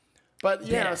 But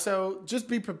yeah, so just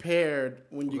be prepared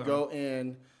when you go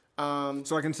in.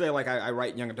 So I can say, like, I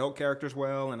write young adult characters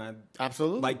well, and I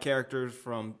absolutely like characters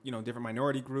from, different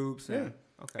minority groups. And,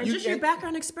 okay. And just your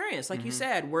background experience. Like you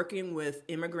said, working with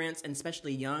immigrants and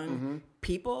especially young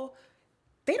people,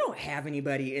 they don't have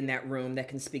anybody in that room that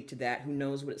can speak to that, who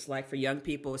knows what it's like for young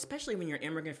people, especially when you're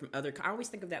immigrant from other... I always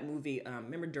think of that movie,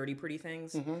 remember Dirty Pretty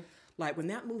Things? Like, when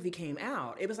that movie came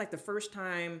out, it was like the first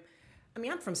time... I mean,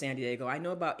 I'm from San Diego. I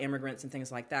know about immigrants and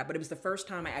things like that, but it was the first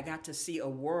time I got to see a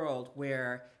world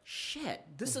where,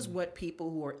 this is what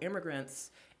people who are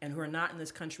immigrants and who are not in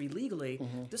this country legally,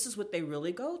 this is what they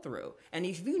really go through. And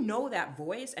if you know that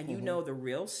voice and you know the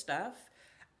real stuff,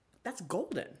 that's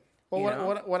golden.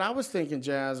 Well, what I was thinking,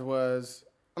 Jazz, was...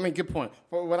 I mean, good point.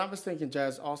 But what I was thinking,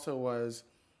 Jazz, also was...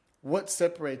 what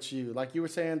separates you? Like you were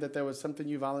saying that there was something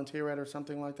you volunteer at or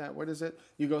something like that. What is it?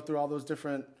 You go through all those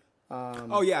different. I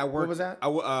worked. What was that? I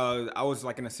was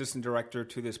like an assistant director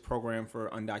to this program for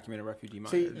undocumented refugee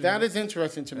minors. See, that is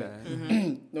interesting to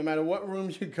me. No matter what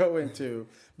room you go into,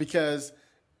 because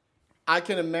I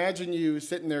can imagine you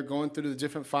sitting there going through the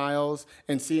different files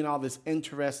and seeing all this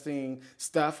interesting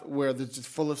stuff where there's just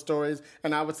full of stories.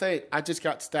 And I would say I just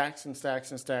got stacks and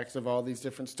stacks and stacks of all these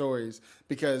different stories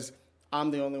because I'm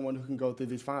the only one who can go through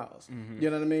these files. You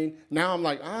know what I mean? Now I'm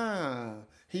like,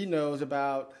 he knows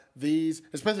about these,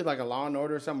 especially like a Law and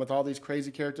Order or something with all these crazy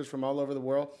characters from all over the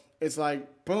world. It's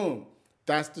like, boom,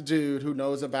 that's the dude who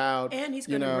knows about. And he's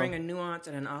going to bring a nuance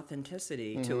and an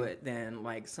authenticity to it than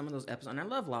like some of those episodes. And I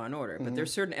love Law and Order, but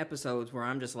there's certain episodes where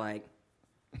I'm just like,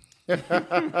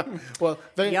 well,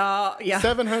 y'all,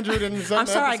 700 and something. I'm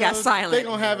sorry, I got silent. They're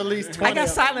going to have at least 20. I got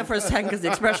silent for a second because the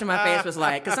expression on my face was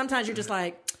like, because sometimes you're just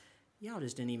like, y'all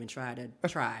just didn't even try,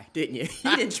 didn't you?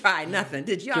 You didn't try nothing,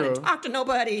 did you? Y'all didn't talk to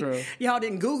nobody. True. Y'all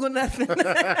didn't Google nothing.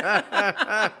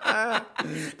 That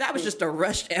was just a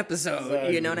rushed episode,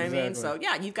 Exactly, you know what I mean? exactly. So,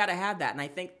 yeah, you've got to have that, and I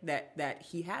think that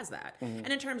he has that. And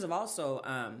in terms of also,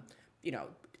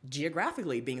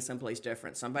 geographically being someplace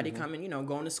different. Somebody coming,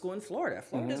 going to school in Florida.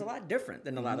 Florida's a lot different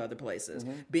than a lot of other places.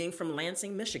 Being from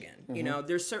Lansing, Michigan.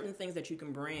 There's certain things that you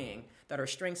can bring that are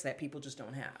strengths that people just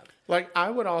don't have. Like,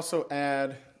 I would also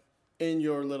add in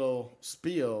your little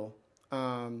spiel,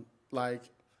 like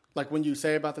when you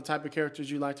say about the type of characters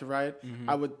you like to write,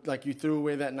 I would, like, you threw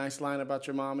away that nice line about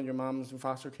your mom and your mom's in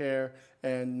foster care,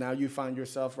 and now you find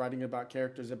yourself writing about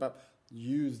characters about.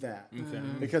 Use that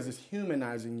because it's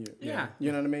humanizing you. Yeah.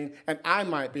 You know what I mean? And I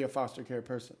might be a foster care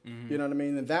person. You know what I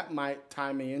mean? And that might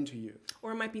tie me into you.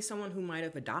 Or it might be someone who might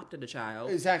have adopted a child.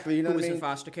 Exactly. You know who what was I mean? in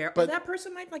foster care. But Or that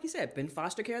person might, like you said, been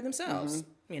foster care themselves.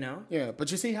 Yeah,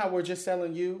 but you see how we're just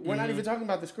selling you? We're not even talking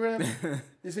about the script.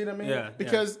 You see what I mean? Yeah,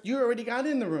 because you already got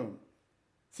in the room.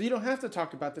 So you don't have to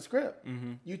talk about the script.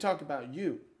 You talk about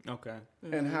you. Okay.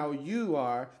 And how you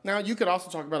are. Now, you could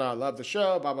also talk about, I love the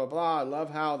show, blah, blah, blah. I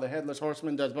love how the Headless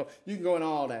Horseman does, but you can go into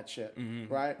all that shit,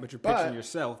 right? But you're pitching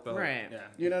yourself, though. Right. Yeah.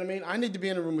 You know what I mean? I need to be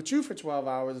in a room with you for 12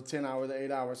 hours, or 10 hours, or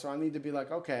 8 hours. So I need to be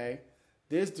like, okay,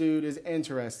 this dude is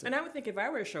interested. And I would think if I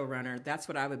were a showrunner, that's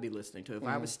what I would be listening to. If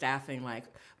I was staffing, like,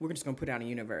 we're just going to put out a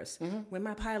universe. When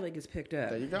my pilot gets picked up.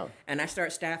 There you go. And I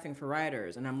start staffing for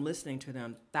writers and I'm listening to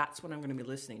them, that's what I'm going to be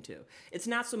listening to. It's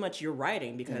not so much your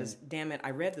writing because, damn it,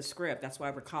 I read the script. That's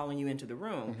why we're calling you into the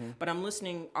room. But I'm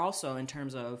listening also in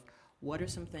terms of what are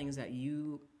some things that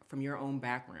you, from your own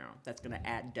background, that's going to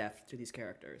add depth to these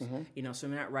characters. So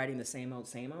we're not writing the same old.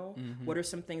 What are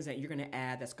some things that you're going to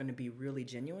add that's going to be really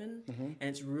genuine and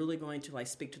it's really going to like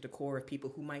speak to the core of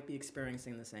people who might be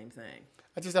experiencing the same thing?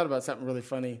 I just thought about something really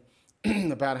funny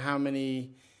about how many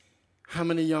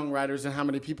young writers and how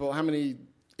many people,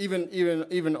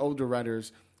 even older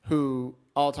writers who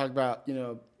all talk about,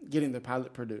 getting the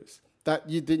pilot produced. That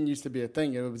didn't used to be a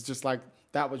thing. It was just like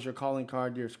that was your calling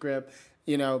card, your script.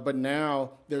 But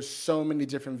now there's so many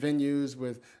different venues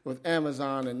with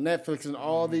Amazon and Netflix and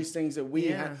all these things that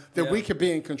we we could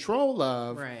be in control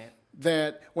of. Right.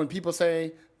 That when people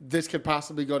say this could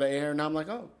possibly go to air, and I'm like,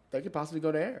 oh, they could possibly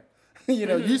go to air.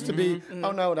 It used to be,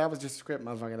 oh no, that was just a script,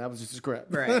 motherfucker. That was just a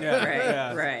script. Right.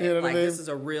 Right. You know what I mean? This is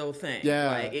a real thing.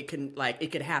 Yeah. It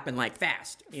could happen like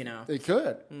fast. It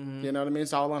could. You know what I mean?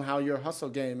 It's all on how your hustle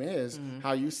game is,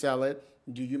 how you sell it.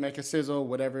 Do you make a sizzle,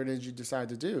 whatever it is you decide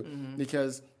to do?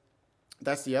 Because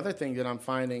that's the other thing that I'm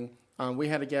finding. We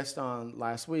had a guest on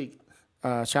last week.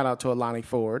 Shout out to Alani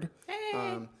Ford.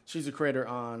 Hey. She's a creator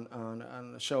on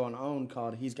a show on OWN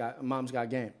called Mom's Got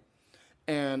Game.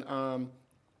 And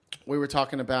we were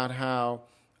talking about how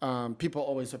people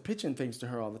always are pitching things to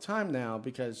her all the time now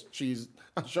because she's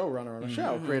a showrunner on a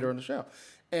show, creator on a show.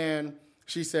 And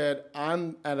she said,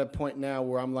 I'm at a point now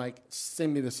where I'm like,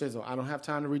 send me the sizzle. I don't have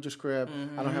time to read your script.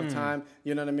 I don't have time.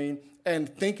 You know what I mean? And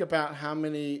think about how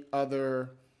many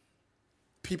other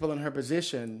people in her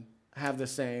position have the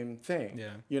same thing.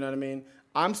 Yeah. You know what I mean?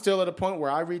 I'm still at a point where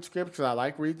I read scripts because I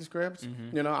like reading scripts.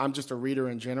 I'm just a reader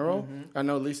in general. I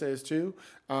know Lisa is too.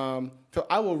 So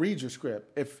I will read your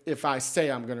script if I say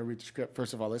I'm going to read the script.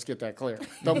 First of all, let's get that clear.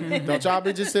 Don't y'all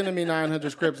be just sending me 900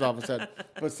 scripts all of a sudden.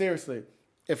 But seriously,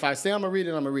 if I say I'm going to read it,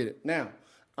 I'm going to read it. Now,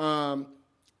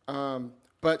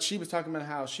 but she was talking about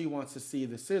how she wants to see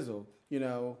the sizzle,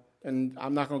 and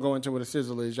I'm not going to go into what a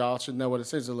sizzle is. Y'all should know what a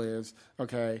sizzle is,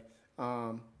 okay?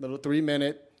 Little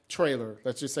 3-minute trailer,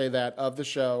 let's just say that, of the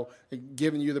show,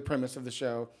 giving you the premise of the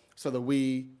show so that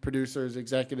we, producers,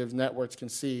 executives, networks can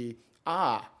see,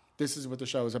 this is what the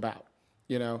show is about.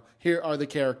 Here are the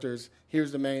characters.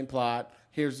 Here's the main plot.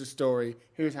 Here's the story.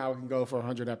 Here's how it can go for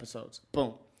 100 episodes.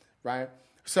 Boom. Right?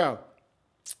 So,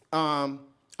 I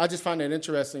just find it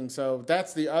interesting. So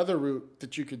that's the other route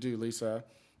that you could do, Lisa,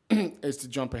 is to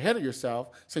jump ahead of yourself.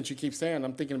 Since you keep saying,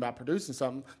 I'm thinking about producing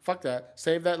something, fuck that.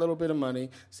 Save that little bit of money.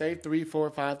 Save 3, 4,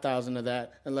 5,000 of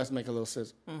that, and let's make a little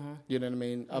sizzle. You know what I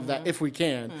mean? Of that, if we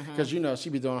can. Because, she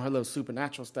be doing her little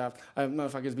supernatural stuff. I don't know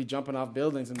if I could be jumping off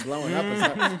buildings and blowing up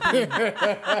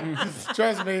and stuff.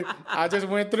 Trust me, I just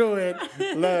went through it.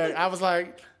 Look, I was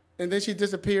like, and then she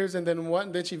disappears, and then what?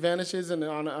 And then she vanishes and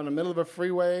on the middle of a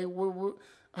freeway.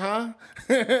 Huh?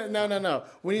 No.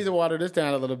 We need to water this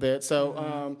down a little bit.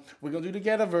 So we're going to do the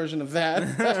ghetto version of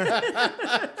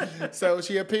that. So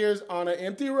she appears on an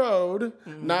empty road,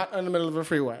 not in the middle of a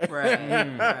freeway.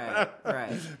 Right.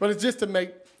 But it's just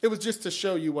it was just to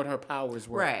show you what her powers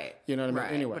were. Right. You know what I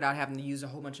mean? Anyway. Without having to use a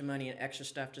whole bunch of money and extra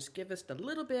stuff. Just give us a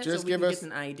little bit just so we can get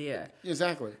an idea.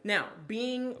 Exactly. Now,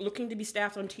 looking to be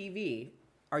staffed on TV,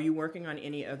 are you working on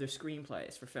any other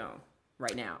screenplays for film?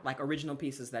 Right now, like original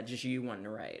pieces that just you wanting to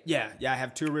write. Yeah, I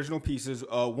have 2 original pieces.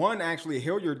 One actually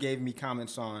Hilliard gave me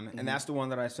comments on, and that's the one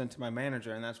that I sent to my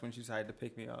manager, and that's when she decided to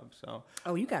pick me up. So,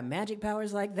 you got magic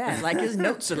powers like that. Like his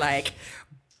notes are like,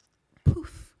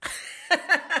 poof.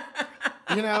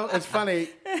 It's funny,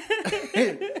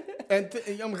 and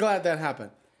I'm glad that happened.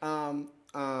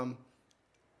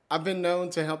 I've been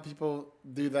known to help people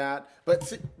do that,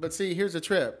 but see, here's a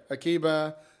trip.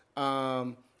 Akiba.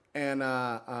 And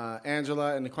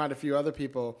Angela and quite a few other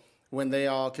people, when they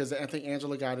all, because I think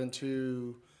Angela got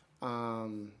into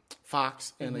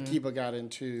Fox and Akiba got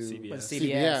into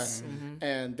CBS.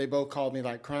 And they both called me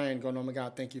like crying, going, "Oh my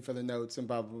God, thank you for the notes," and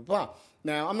blah, blah, blah.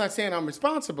 Now, I'm not saying I'm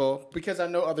responsible because I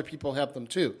know other people help them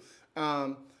too.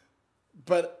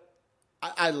 But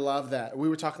I love that. We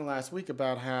were talking last week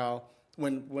about how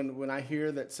when I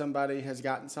hear that somebody has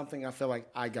gotten something, I feel like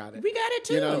I got it. We got it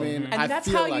too. You know what I mean? And that's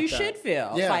how you should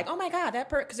feel. Yeah. It's like, oh my God,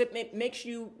 because it makes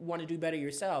you want to do better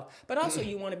yourself, but also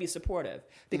you want to be supportive.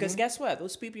 Because guess what?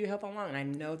 Those people you help along, and I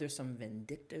know there's some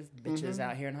vindictive bitches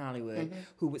out here in Hollywood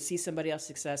who would see somebody else's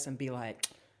success and be like,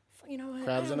 you know what?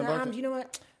 Crabs in a bucket. You know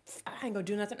what? I ain't gonna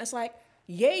do nothing. It's like,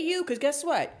 yay you, because guess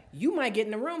what? You might get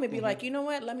in the room and be like, you know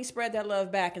what? Let me spread that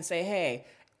love back and say, hey,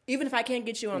 even if I can't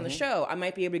get you on the show, I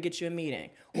might be able to get you a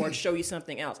meeting or show you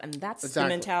something else. And that's the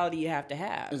mentality you have to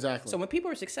have. Exactly. So when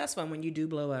people are successful and when you do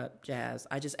blow up, Jazz,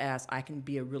 I just ask, I can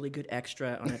be a really good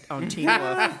extra on Teen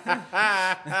Wolf.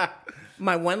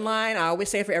 My one line, I always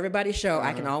say for everybody's show,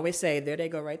 I can always say, there they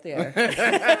go right there. That's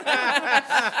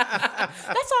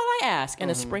all I ask.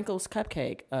 And a sprinkles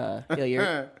cupcake,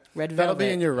 Hilliard. Red velvet. That'll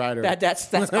be in your rider.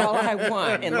 That's all I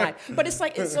want in life. But it's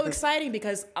so exciting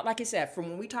because, like I said, from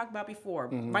when we talked about before,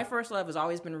 my first love has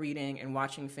always been reading and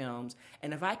watching films.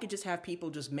 And if I could just have people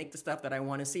just make the stuff that I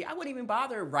want to see, I wouldn't even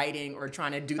bother writing or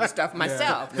trying to do the stuff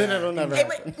myself. Then it'll never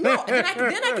happen. No, then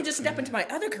I could just step into my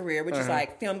other career, which is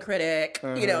like film critic,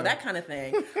 that kind of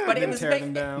thing. But it was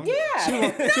them down.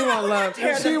 Yeah. She won't love.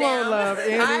 She won't love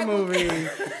any movie.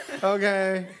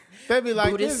 Okay. They'd be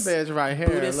like, Buddhist, this bitch right here.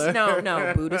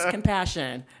 Buddhist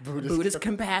compassion. Buddhist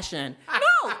compassion.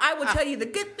 No, I will tell you the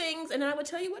good things, and I will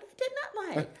tell you what I did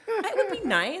not like. It would be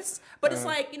nice, but it's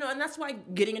like, and that's why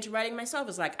getting into writing myself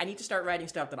is like, I need to start writing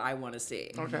stuff that I want to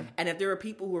see. Okay. And if there are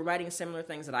people who are writing similar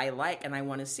things that I like and I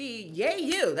want to see, yay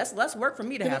you. That's less work for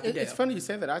me to have to do. It's funny you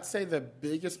say that. I'd say the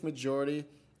biggest majority,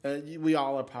 we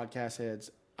all are podcast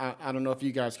heads. I don't know if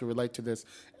you guys can relate to this.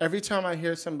 Every time I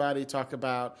hear somebody talk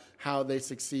about how they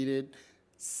succeeded,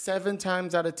 7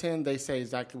 times out of 10, they say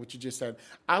exactly what you just said.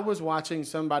 I was watching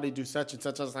somebody do such and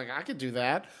such. I was like, I could do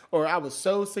that. Or I was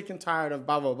so sick and tired of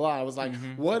blah, blah, blah. I was like,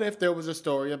 what if there was a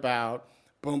story about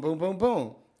boom, boom, boom,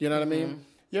 boom? You know what I mean?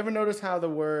 You ever notice how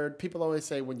people always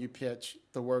say when you pitch,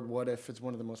 the word what if is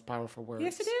one of the most powerful words?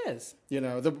 Yes, it is.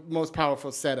 The most powerful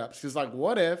setups. It's like,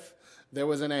 what if there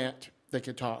was an ant that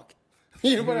could talk?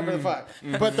 Whatever the fuck.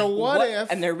 But the what if,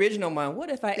 and the original one,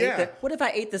 what if I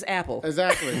ate this apple?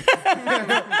 Exactly.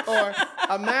 Or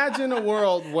imagine a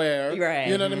world where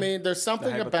you know what I mean? There's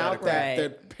something about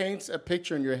that paints a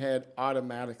picture in your head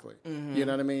automatically. You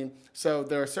know what I mean? So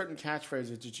there are certain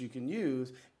catchphrases that you can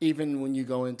use even when you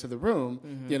go into the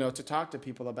room, to talk to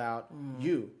people about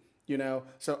you.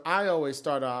 So I always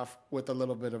start off with a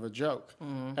little bit of a joke.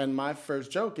 And my first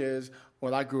joke is,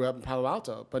 well, I grew up in Palo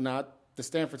Alto, but not the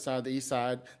Stanford side, the East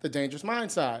Side, the Dangerous Mind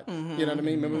side. You know what I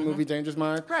mean? Remember the movie Dangerous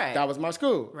Mind? Right. That was my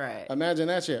school. Right. Imagine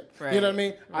that shit. Right. You know what I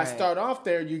mean? Right. I start off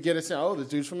there, you get a sense, oh, this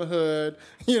dude's from the hood.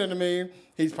 You know what I mean?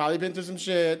 He's probably been through some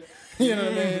shit. You know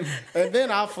what I mean? And then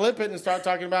I'll flip it and start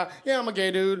talking about, yeah, I'm a gay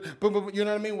dude. Boom, boom, you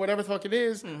know what I mean? Whatever the fuck it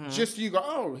is. Just so you go,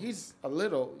 oh, he's a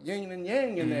little yin and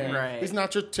yang in there. Right. He's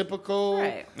not your typical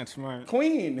That's smart.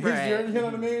 queen. He's Right. your, you know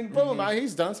what I mean? Boom,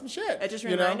 he's done some shit. It just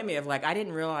reminded me of, like, I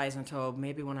didn't realize until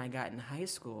maybe when I got in high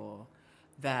school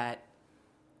that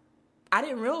I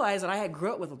didn't realize that I had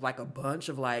grew up with, like, a bunch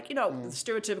of, like, you know,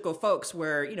 stereotypical folks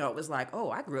where, you know, it was like,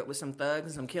 oh, I grew up with some thugs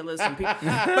and some killers, some people.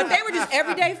 But they were just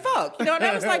everyday folk. You know,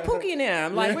 that was like Pookie and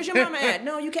them. Like, where's your mama at?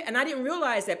 No, you can't. And I didn't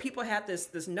realize that people had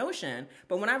this notion.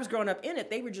 But when I was growing up in it,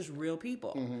 they were just real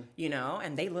people, you know,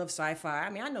 and they love sci-fi. I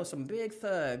mean, I know some big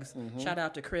thugs. Shout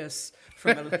out to Chris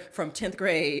from 10th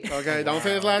grade. Okay, don't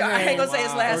say his last name. I ain't gonna say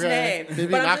his last name. He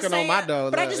be But I'm knocking just on my saying-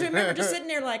 door. But I just remember just sitting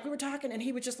there, like, we were talking, and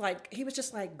he was just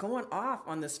like going off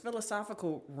on this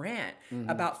philosophical rant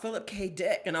about Philip K.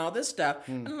 Dick and all this stuff.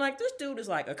 And I'm like, this dude is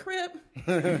like a Crip.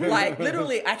 Like,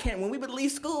 literally, when we would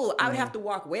leave school, I would have to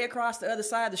walk way across the other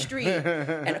side of the street.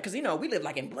 And because, you know, we live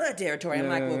like in blood territory. I'm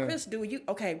like, well, Chris, dude,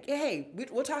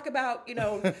 we'll talk about, you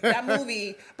know, that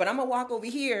movie, but I'm gonna walk over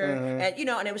here. And, you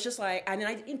know, and it was just like,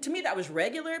 to me, that was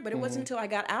regular, but it wasn't until I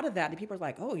got out of that people were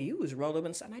like, oh, you was rolling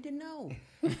and I didn't know.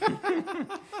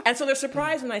 And so they're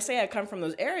surprised when I say I come from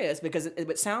those areas because it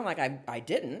would sound like I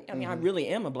didn't. I mean, I really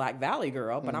am a Black Valley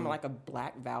girl, but I'm like a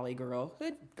Black Valley girl,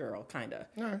 hood girl, kind of.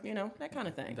 You know, that kind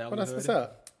of thing. Well, that's what's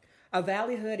up. A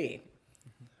Valley hoodie.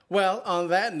 Well, on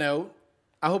that note,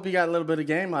 I hope you got a little bit of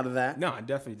game out of that. No, I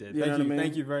definitely did. You know what I mean?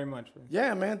 Thank you very much.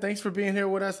 Yeah, man. Thanks for being here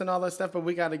with us and all that stuff. But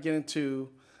we got to get into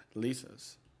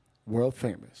Lisa's world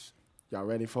famous. Y'all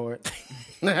ready for it?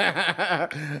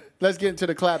 Let's get into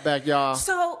the clapback, y'all.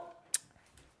 So,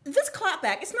 this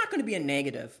clapback, it's not going to be a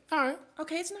negative. All right.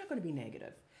 Okay, it's not going to be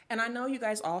negative. And I know you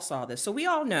guys all saw this. So we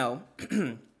all know,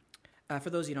 for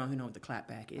those of you who know what the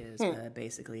clapback is,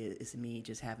 basically it's me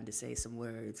just having to say some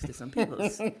words to some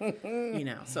people's, you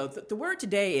know. So the word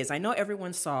today is, I know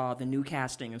everyone saw the new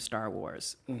casting of Star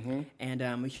Wars. And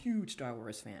I'm a huge Star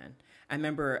Wars fan. I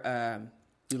remember...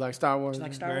 You like Star Wars?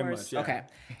 like Star Very Wars? much, yeah. Okay.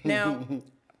 Now...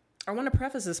 I want to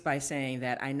preface this by saying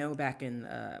that I know back in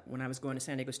when I was going to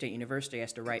San Diego State University, I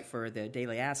used to write for the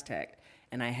Daily Aztec,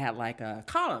 and I had like a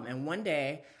column. And one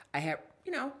day I had,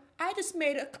 you know, I just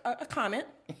made a comment.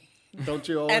 Don't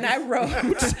you always? And I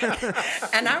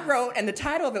wrote, and the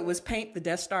title of it was "Paint the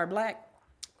Death Star Black."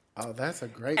 Oh, that's a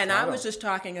great And title. I was just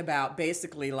talking about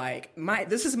basically like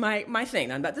this is my thing.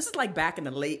 This is like back in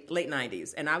the late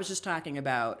 90s, and I was just talking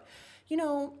about, you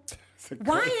know.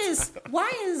 Why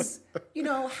is you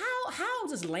know, how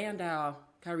does Landau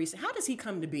Calrissian, how does he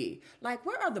come to be? Like,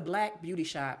 where are the black beauty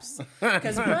shops?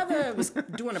 Because brother was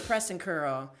doing a press and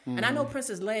curl, and I know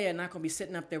Princess Leia not gonna be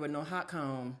sitting up there with no hot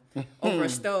comb over a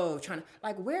stove trying to,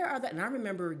 like, where are that? And I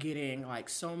remember getting like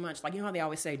so much, like, you know how they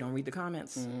always say, don't read the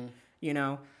comments, you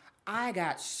know. I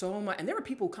got so much, and there were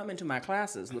people coming to my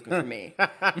classes looking for me,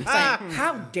 saying,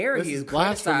 "How dare you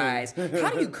criticize? How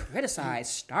do you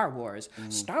criticize Star Wars?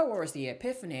 Star Wars, the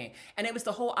Epiphany?" And it was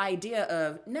the whole idea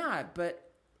of, but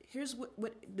here's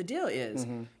what the deal is.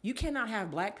 You cannot have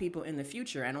black people in the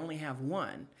future and only have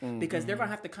one, because they're going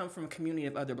to have to come from a community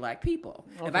of other black people.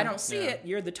 Okay. If I don't see it,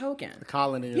 you're the token. The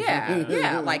colony.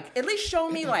 Yeah. Like, at least show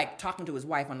me, like, talking to his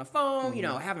wife on the phone, you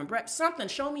know, having breakfast, something.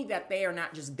 Show me that they are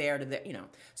not just there to, you know.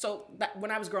 So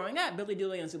when I was growing up, Billy Dee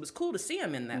Williams, it was cool to see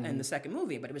him in that in the second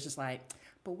movie, but it was just like,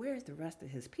 but where's the rest of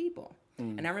his people?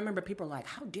 And I remember people like,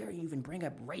 how dare you even bring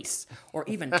up race or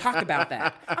even talk about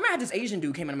that? I remember I had this Asian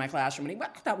dude came into my classroom and I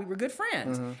thought we were good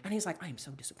friends. And he's like, I am so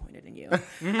disappointed in you.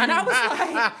 And I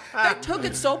was like, they took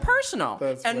it so personal.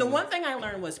 That's and funny. the one thing I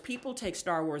learned was people take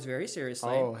Star Wars very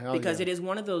seriously, because it is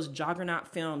one of those juggernaut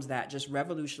films that just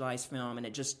revolutionized film, and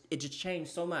it just changed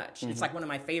so much. It's like one of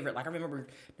my favorite. Like, I remember,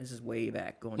 this is way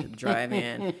back, going to the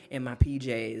drive-in in my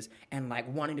PJs and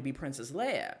like wanting to be Princess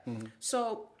Leia.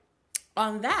 So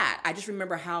on that, I just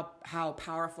remember how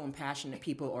powerful and passionate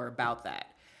people are about that.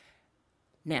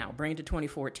 Now, bring it to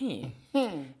 2014.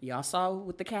 Y'all saw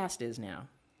what the cast is now.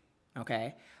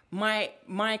 Okay?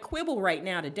 My quibble right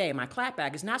now today, my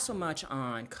clapback, is not so much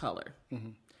on color.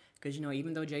 Because, you know,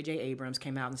 even though J.J. Abrams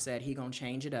came out and said he going to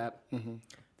change it up,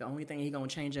 the only thing he going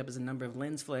to change up is the number of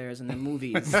lens flares in the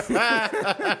movies.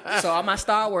 So all my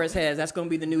Star Wars heads, that's going to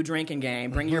be the new drinking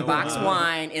game. Bring your box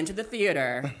wine into the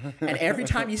theater, and every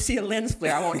time you see a lens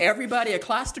flare, I want everybody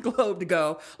across the globe to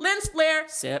go, lens flare,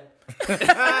 sip.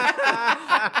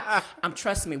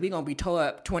 Trust me, we're going to be tore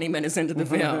up 20 minutes into the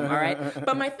film, all right?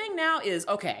 But my thing now is,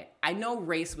 okay, I know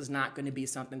race was not going to be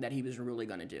something that he was really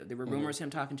going to do. There were rumors of him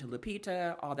talking to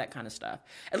Lupita, all that kind of stuff.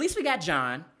 At least we got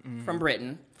John from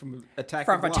Britain. From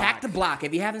Attack the Block.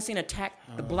 If you haven't seen Attack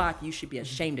the Block, you should be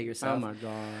ashamed of yourself. Oh, my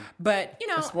God. But, you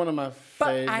know. It's one of my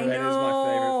favorites. I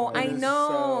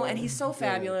know, and he's so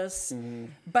fabulous. Mm-hmm.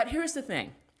 But here's the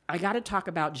thing. I got to talk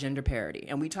about gender parity.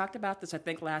 And we talked about this, I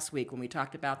think, last week when we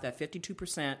talked about that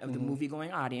 52% of the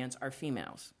movie-going audience are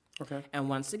females. Okay. And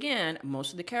once again,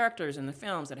 most of the characters in the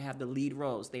films that have the lead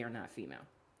roles, they are not female.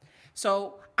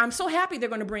 So I'm so happy they're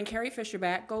going to bring Carrie Fisher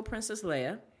back. Go Princess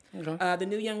Leia. Okay. The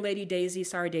new young lady, Daisy.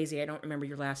 Sorry, Daisy, I don't remember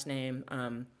your last name.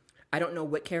 I don't know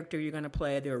what character you're going to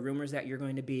play. There are rumors that you're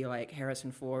going to be like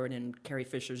Harrison Ford and Carrie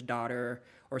Fisher's daughter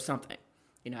or something.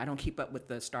 You know, I don't keep up with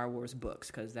the Star Wars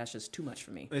books because that's just too much for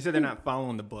me. They said they're not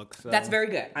following the books. So. That's very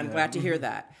good. I'm glad to hear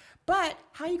that. But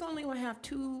how are you only going to have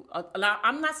two?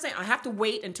 I'm not saying I have to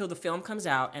wait until the film comes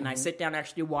out and I sit down and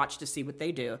actually watch to see what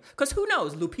they do. Because who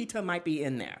knows? Lupita might be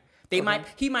in there. He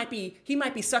might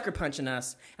be sucker punching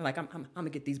us and like I'm gonna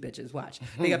get these bitches. Watch.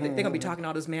 They're gonna be talking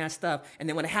all this mad stuff, and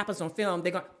then when it happens on film,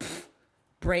 they're gonna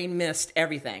brain mist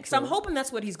everything. So I'm hoping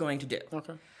that's what he's going to do.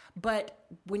 Okay. But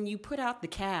when you put out the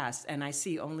cast and I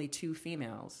see only 2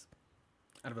 females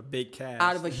out of a big cast,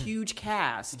 out of a huge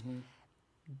cast,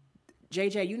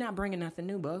 JJ, you're not bringing nothing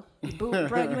new, bro. Bro,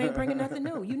 you ain't bringing nothing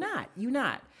new. You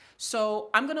not. So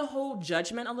I'm going to hold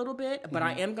judgment a little bit, but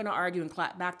I am going to argue and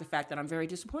clap back the fact that I'm very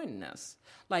disappointed in this.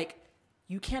 Like,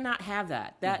 you cannot have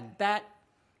that.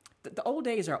 The old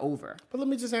days are over. But let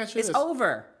me just ask you this. It's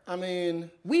over. I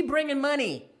mean... We bringing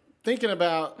money. Thinking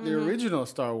about the original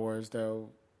Star Wars, though,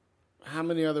 how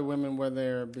many other women were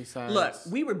there besides... Look,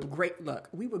 we were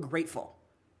grateful.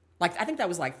 Like, I think that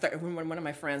was like, one of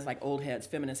my friends, like old heads,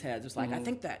 feminist heads, was like, I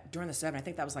think that during the 70s, I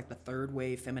think that was like the third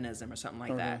wave feminism or something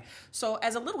like that. So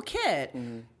as a little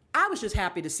kid, I was just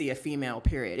happy to see a female,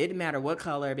 period. It didn't matter what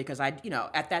color, because at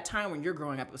that time when you're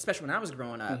growing up, especially when I was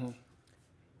growing up,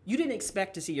 you didn't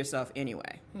expect to see yourself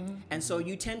anyway. And so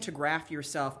you tend to graft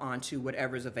yourself onto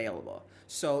whatever's available.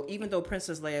 So even though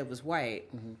Princess Leia was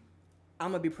white, I'm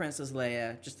going to be Princess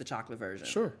Leia, just the chocolate version.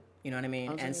 Sure. You know what I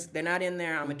mean? And they're not in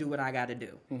there. I'm going to do what I got to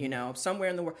do, you know, somewhere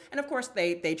in the world. And, of course,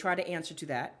 they try to answer to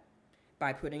that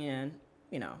by putting in,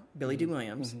 you know, Billy Dee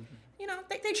Williams. You know,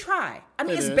 they try. I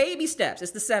mean, it's baby steps.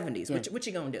 It's the 70s. Yeah. What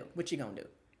you going to do? What you going to do?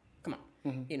 Come on.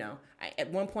 You know,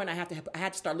 at one point I had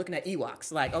to start looking at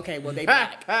Ewoks. Like, okay, well, they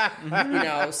black. You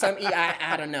know,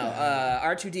 I don't know.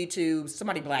 R2D2,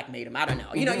 somebody black made him. I don't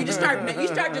know. You know, you start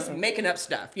just making up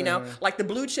stuff. You know, like the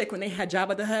blue chick when they had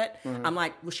Jabba the Hutt. I'm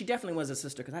like, well, she definitely was a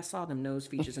sister because I saw them nose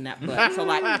features in that butt. So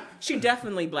like, she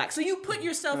definitely black. So you put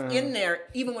yourself in there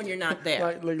even when you're not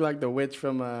there. Look like the witch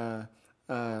from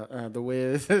The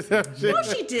Wiz. No,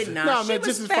 she did not. No, she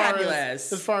was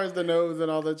fabulous. As far as the nose and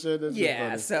all that shit.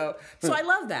 Yeah, so I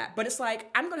love that. But it's like,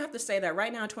 I'm going to have to say that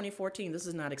right now in 2014, this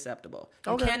is not acceptable.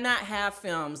 You cannot have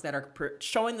films that are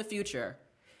showing the future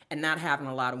and not having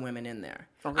a lot of women in there.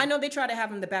 I know they try to have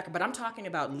them in the back, but I'm talking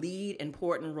about lead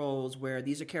important roles where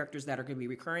these are characters that are going to be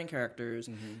recurring characters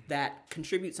that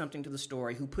contribute something to the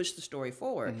story, who push the story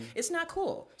forward. It's not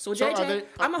cool. So JJ,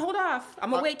 I'm going to hold off.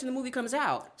 I'm going to wait till the movie comes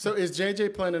out. So is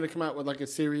JJ planning to come out with like a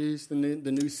series, the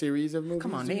new series of movies?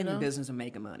 Come on, they in the business of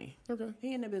making money. Okay.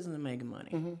 He in the business of making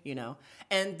money, you know?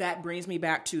 And that brings me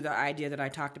back to the idea that I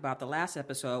talked about the last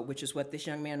episode, which is what this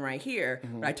young man right here,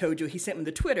 I told you, he sent me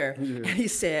the Twitter, and he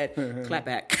said, clap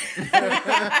back.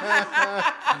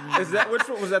 Is that which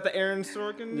one was that? The Aaron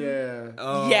Sorkin? Yeah.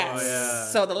 Oh, yes. Yeah.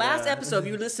 So the last episode,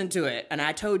 you listened to it, and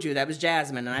I told you that was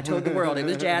Jasmine, and I told the world it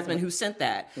was Jasmine who sent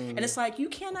that. And it's like you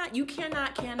cannot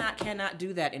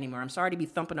do that anymore. I'm sorry to be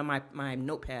thumping on my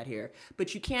notepad here,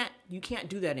 but you can't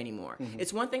do that anymore.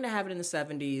 It's one thing to have it in the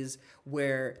 70s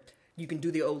where you can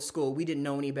do the old school. We didn't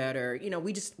know any better. You know,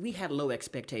 we had low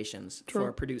expectations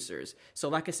for producers. So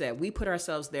like I said, we put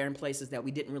ourselves there in places that we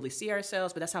didn't really see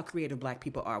ourselves, but that's how creative black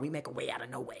people are. We make a way out of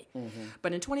no way.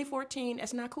 But in 2014,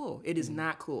 it's not cool. It is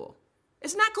not cool.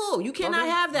 It's not cool. You cannot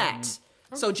have that.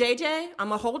 So JJ, I'm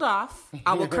going to hold off.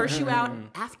 I will curse you out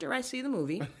after I see the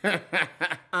movie.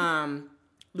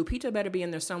 Lupita better be in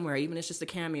there somewhere, even if it's just a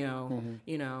cameo,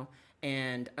 you know.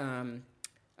 And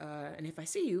if I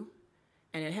see you,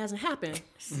 and it hasn't happened,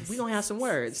 we gonna have some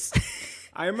words.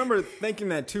 I remember thinking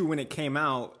that too when it came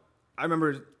out. I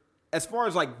remember as far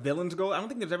as like villains go, I don't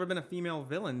think there's ever been a female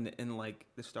villain in like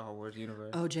the Star Wars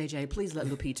universe. Oh, JJ, please let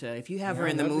Lupita, if you have her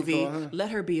in the movie,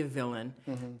 let her be a villain.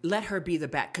 Let her be the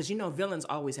back, because villains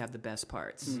always have the best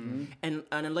parts. And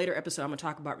in a later episode, I'm gonna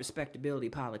talk about respectability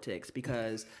politics,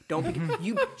 because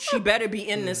she better be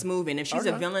in this movie, and if she's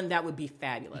a villain, that would be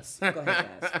fabulous. Go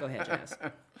ahead, Jazz.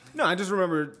 No, I just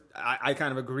remember I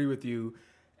kind of agree with you,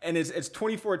 and it's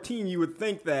 2014. You would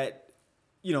think that,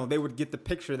 they would get the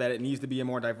picture that it needs to be a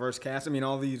more diverse cast. I mean,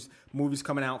 all these movies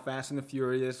coming out, Fast and the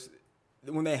Furious,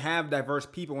 when they have diverse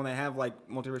people, when they have like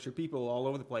multiracial people all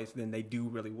over the place, then they do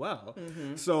really well.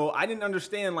 So I didn't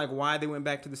understand like why they went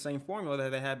back to the same formula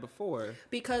that they had before.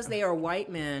 Because they are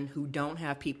white men who don't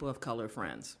have people of color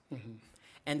friends.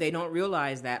 And they don't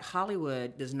realize that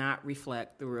Hollywood does not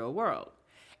reflect the real world.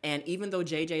 And even though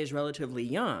JJ is relatively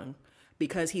young,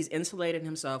 because he's insulated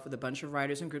himself with a bunch of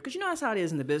writers and groups. Because that's how it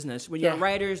is in the business. When you're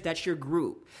writers, that's your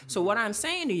group. So what I'm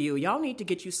saying to you, y'all need to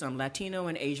get you some Latino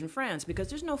and Asian friends, because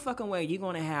there's no fucking way you're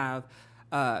going to have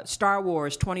Star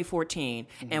Wars 2014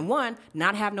 and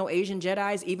not have no Asian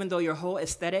Jedis, even though your whole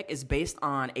aesthetic is based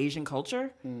on Asian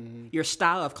culture, your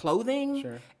style of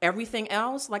clothing, everything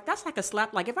else. Like, that's like a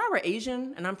slap. Like, if I were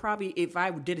Asian, and if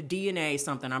I did a DNA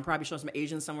something, I'm probably showing some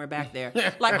Asians somewhere back there.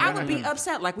 Like, I would be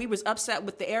upset. Like, we was upset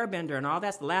with the Airbender and all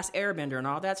that, the last Airbender and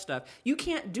all that stuff. You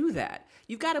can't do that.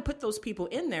 You've got to put those people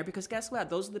in there, because guess what?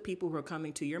 Those are the people who are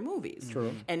coming to your movies.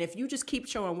 True. And if you just keep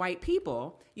showing white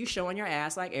people, you showing your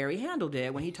ass like Ari Handel did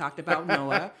when he talked about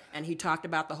Noah, and he talked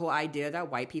about the whole idea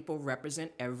that white people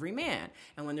represent every man.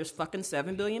 And when there's fucking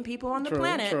 7 billion people on the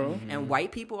planet, and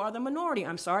white people are the minority,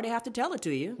 I'm sorry to have to tell it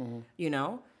to you,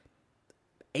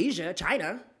 Asia,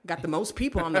 China, got the most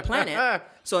people on the planet.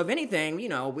 So if anything, we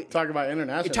talk about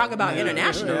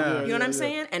international. You know what I'm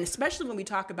saying? And especially when we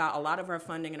talk about a lot of our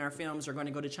funding and our films are going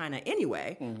to go to China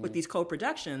anyway with these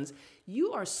co-productions,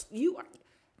 you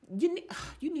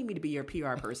need me to be your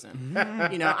PR person.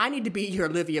 I need to be your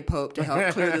Olivia Pope to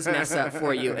help clear this mess up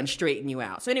for you and straighten you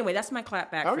out. So anyway, that's my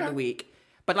clapback for the week.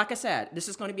 But like I said, this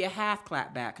is going to be a half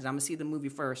clapback, because I'm going to see the movie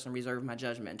first and reserve my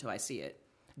judgment until I see it.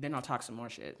 Then I'll talk some more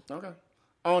shit. Okay.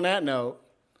 On that note,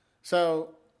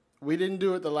 so we didn't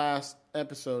do it the last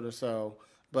episode or so,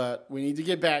 but we need to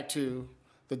get back to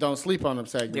the Don't Sleep on Them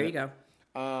segment. There you go.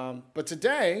 But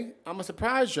today, I'm going to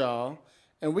surprise y'all,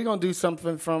 and we're going to do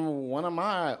something from one of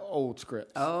my old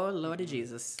scripts. Oh, Lordy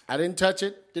Jesus. I didn't touch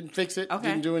it, didn't fix it,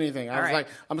 didn't do anything. I was like,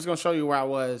 I'm just going to show you where I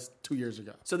was 2 years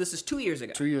ago. So this is 2 years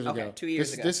ago? 2 years ago. Okay, 2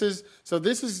 years ago.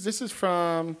 This is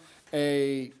from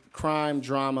a crime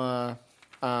drama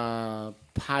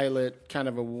pilot, kind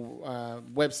of a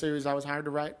web series I was hired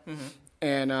to write.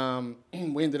 And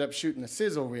we ended up shooting a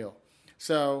sizzle reel.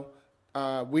 So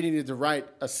we needed to write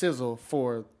a sizzle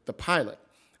for the pilot.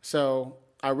 So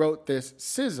I wrote this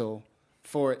sizzle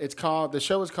for it. The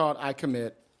show is called I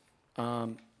Commit.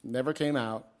 Never came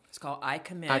out. It's called I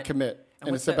Commit. I Commit.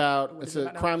 And it's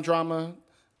a crime drama.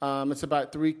 It's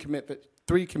about three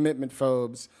commitment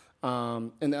phobes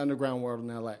in the underground world in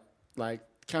LA. Like,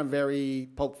 kind of very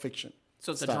Pulp Fiction.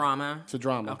 So it's stuff. A drama? It's a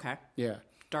drama. Okay. Yeah.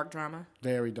 Dark drama?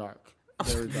 Very dark.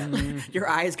 Very dark. Your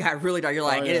eyes got really dark. You're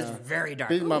like, it is very dark.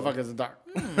 These motherfuckers are dark.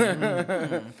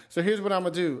 So here's what I'm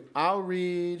going to do. I'll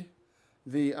read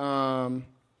the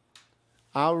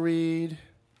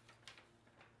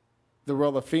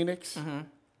role of Phoenix,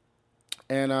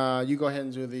 and you go ahead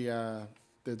and do the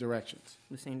directions.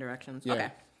 The scene directions? Yeah.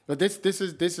 Okay. But this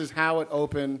is how it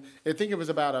opened. I think it was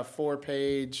about a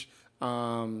 4-page. It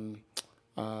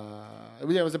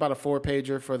was about a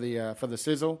 4-pager for the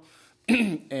sizzle,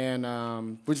 and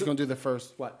we're just gonna do the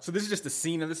first. What? So this is just the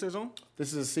scene of the sizzle.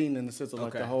 This is a scene in the sizzle,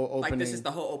 like the whole opening. Like this is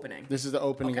the whole opening. This is the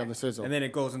opening of the sizzle, and then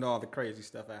it goes into all the crazy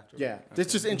stuff after. Yeah,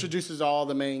 this just introduces all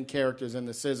the main characters in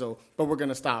the sizzle, but we're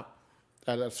gonna stop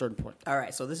at a certain point. All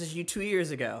right, so this is you 2 years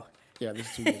ago. Yeah, this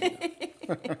is 2 years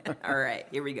ago. All right,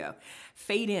 here we go.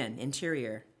 Fade in,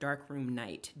 interior, dark room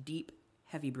night. Deep,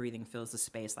 heavy breathing fills the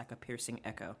space like a piercing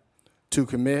echo. To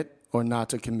commit or not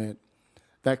to commit?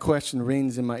 That question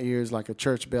rings in my ears like a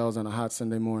church bells on a hot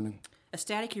Sunday morning. A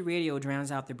staticky radio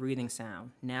drowns out the breathing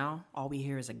sound. Now, all we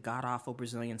hear is a god-awful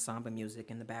Brazilian samba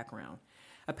music in the background.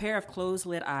 A pair of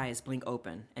closed-lid eyes blink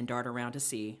open and dart around to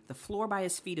see. The floor by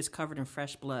his feet is covered in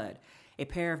fresh blood. A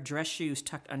pair of dress shoes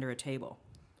tucked under a table.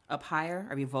 Up higher,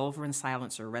 a revolver and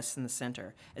silencer rests in the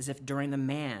center, as if daring the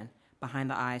man behind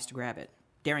the eyes to grab it.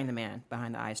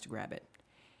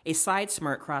 A side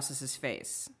smirk crosses his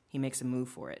face. He makes a move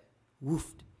for it.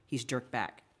 Woofed. He's jerked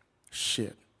back.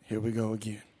 Shit. Here we go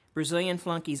again. Brazilian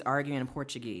flunkies arguing in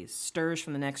Portuguese. Stirs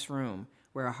from the next room,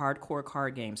 where a hardcore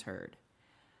card game's heard.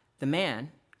 The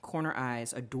man, corner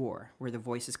eyes a door where the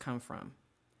voices come from.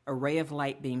 A ray of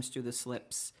light beams through the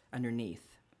slips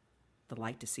underneath. The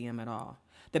light to see him at all.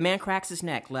 The man cracks his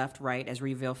neck, left, right, as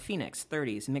we reveal Phoenix,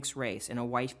 30s, mixed race, in a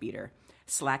wife beater,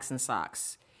 slacks and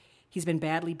socks. He's been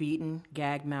badly beaten,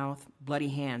 gagged mouth, bloody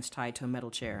hands tied to a metal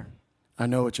chair. I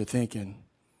know what you're thinking.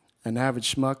 An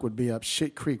average schmuck would be up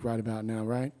shit creek right about now,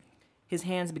 right? His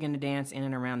hands begin to dance in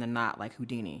and around the knot like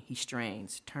Houdini. He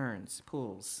strains, turns,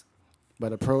 pulls.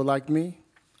 But a pro like me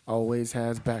always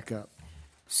has backup.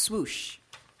 Swoosh.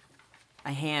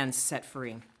 A hand set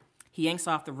free. He yanks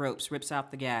off the ropes, rips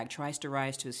out the gag, tries to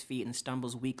rise to his feet, and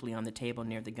stumbles weakly on the table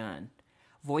near the gun.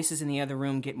 Voices in the other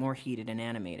room get more heated and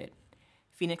animated.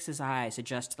 Phoenix's eyes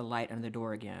adjust to the light under the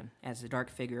door again as the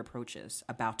dark figure approaches,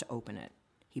 about to open it.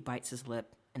 He bites his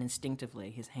lip, and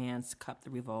instinctively his hands cup the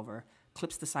revolver,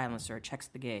 clips the silencer, checks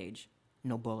the gauge.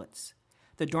 No bullets.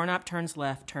 The doorknob turns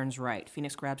left, turns right.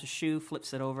 Phoenix grabs a shoe,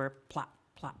 flips it over, plop,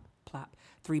 plop, plop.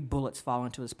 3 bullets fall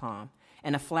into his palm.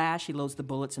 In a flash, he loads the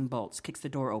bullets and bolts, kicks the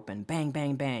door open. Bang,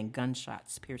 bang, bang.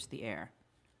 Gunshots pierce the air.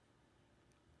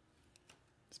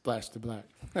 Splash to black.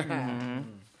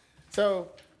 So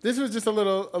this was just a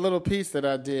little piece that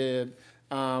I did.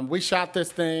 We shot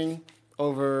this thing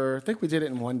over, I think we did it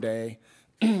in one day.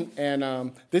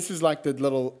 And this is like the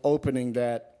little opening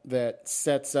that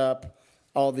sets up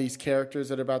all these characters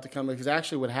that are about to come. Because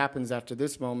actually what happens after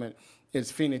this moment is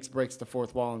Phoenix breaks the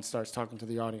fourth wall and starts talking to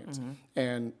the audience.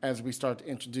 And as we start to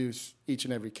introduce each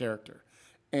and every character.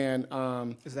 And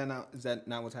Is that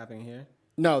not what's happening here?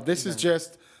 no, this is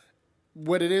just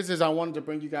what it is I wanted to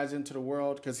bring you guys into the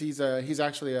world because he's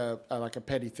actually like a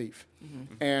petty thief.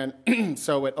 And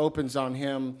so it opens on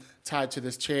him tied to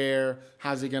this chair.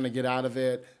 How's he going to get out of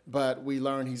it? But we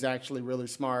learn he's actually really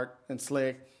smart and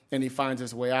slick. And he finds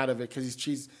his way out of it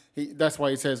because that's why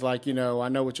he says, like, you know, I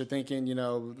know what you're thinking. You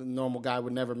know, the normal guy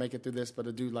would never make it through this, but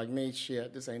a dude like me,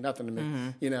 shit, this ain't nothing to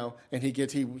me. You know, and he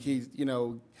gets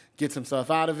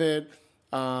himself out of it.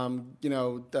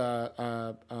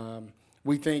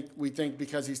 We think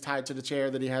because he's tied to the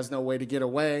chair that he has no way to get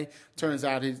away. Turns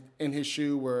out in his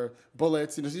shoe were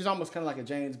bullets. You know, he's almost kind of like a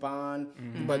James Bond,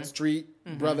 but street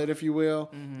brother, if you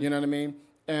will. You know what I mean?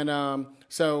 And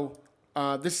so.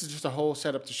 This is just a whole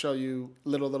setup to show you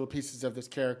little pieces of this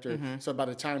character. So by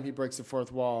the time he breaks the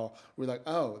fourth wall, we're like,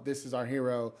 oh, this is our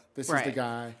hero. This is the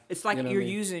guy. It's like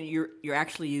you're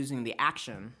actually using the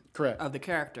action of the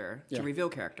character to reveal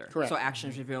character. Correct. So action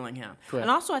is revealing him. Correct.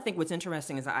 And also I think what's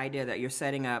interesting is the idea that you're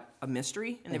setting up a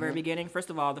mystery in the very beginning. First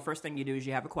of all, the first thing you do is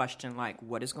you have a question like,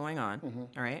 what is going on?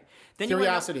 All right. Then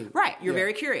Curiosity. You're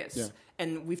very curious. Yeah.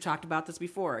 And we've talked about this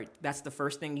before. That's the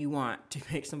first thing you want to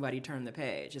make somebody turn the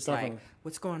page. It's like,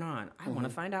 what's going on? I want to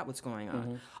find out what's going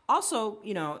on. Also,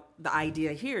 you know, the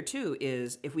idea here, too,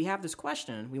 is if we have this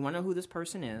question, we want to know who this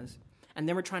person is, and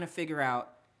then we're trying to figure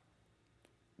out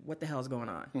what the hell is going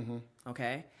on,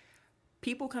 okay?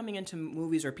 People coming into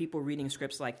movies or people reading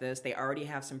scripts like this, they already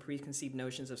have some preconceived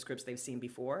notions of scripts they've seen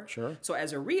before. Sure. So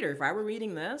as a reader, if I were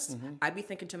reading this, I'd be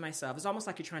thinking to myself, it's almost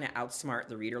like you're trying to outsmart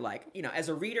the reader. Like, you know, as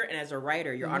a reader and as a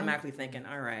writer, you're automatically thinking,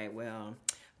 all right, well,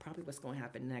 probably what's going to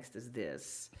happen next is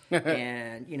this.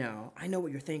 And, you know, I know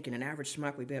what you're thinking. An average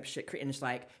schmuck would be up shit. And it's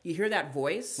like, you hear that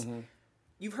voice.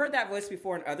 You've heard that voice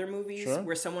before in other movies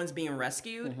where someone's being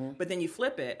rescued, but then you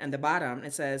flip it, and the bottom,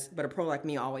 it says, but a pro like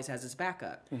me always has his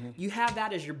backup. You have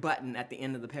that as your button at the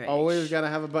end of the page. Always got to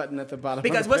have a button at the bottom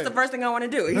because of the what's page. the first thing I want to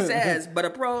do? He says, but a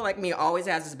pro like me always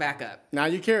has his backup. Now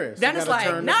you're curious. Then it's like,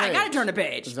 I got to turn the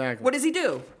page. Exactly. What does he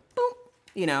do? Boom.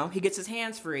 You know, he gets his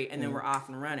hands free, and then we're off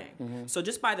and running. So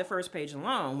just by the first page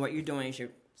alone, what you're doing is you're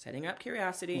setting up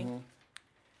curiosity,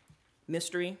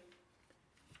 mystery,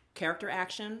 character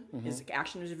action is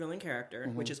revealing character,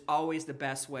 which is always the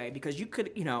best way because you could,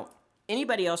 you know,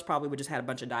 anybody else probably would just had a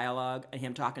bunch of dialogue and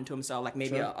him talking to himself, like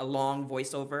maybe a long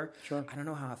voiceover. I don't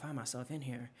know how I found myself in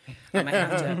here. I might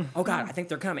have to, oh God, I think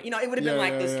they're coming. You know, it would have been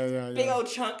like this big old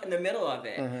chunk in the middle of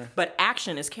it. But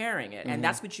action is carrying it. And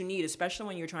that's what you need, especially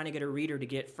when you're trying to get a reader to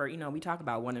get for, you know, we talk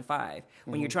about 1 in 5.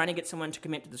 When you're trying to get someone to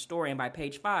commit to the story, and by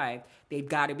page 5, they've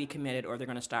got to be committed or they're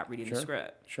going to stop reading the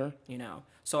script. You know?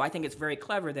 So I think it's very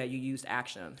clever that you used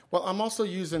action. Well, I'm also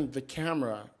using the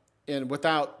camera and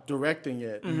without directing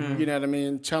it, you know what I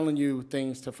mean? Telling you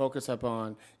things to focus up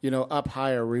on, you know, up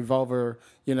higher, revolver,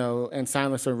 you know, and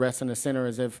silencer rest in the center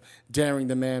as if daring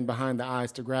the man behind the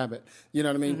eyes to grab it. You know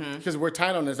what I mean? Because we're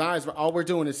tight on his eyes, but all we're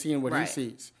doing is seeing what he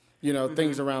sees, you know,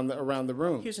 things around the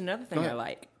room. Here's another thing I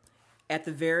like. at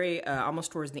the very,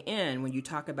 almost towards the end, when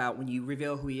you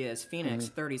reveal who he is, Phoenix,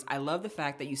 30s, I love the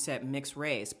fact that you said mixed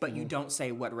race, but you don't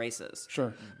say what races.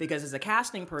 Sure. Because as a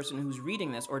casting person who's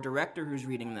reading this, or director who's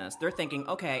reading this, they're thinking,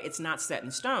 okay, it's not set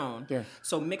in stone. Yeah.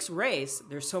 So mixed race,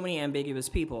 there's so many ambiguous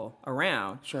people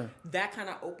around. Sure. That kind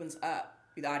of opens up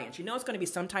the audience. You know it's going to be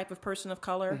some type of person of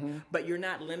color, but you're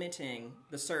not limiting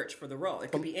the search for the role.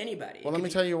 It could be anybody. Well, let me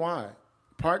tell you why.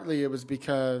 Partly it was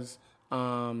because,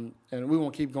 and we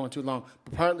won't keep going too long,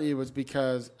 but partly it was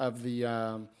because of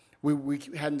the, we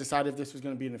hadn't decided if this was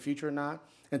going to be in the future or not.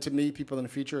 And to me, people in the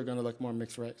future are going to look more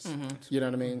mixed race. You know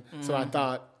what I mean? So I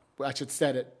thought I should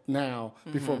set it now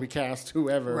before we cast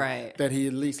whoever, that he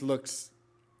at least looks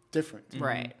different.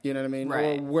 Right. You know what I mean?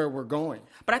 Right. Or where we're going.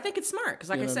 But I think it's smart because,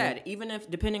 like I said, even if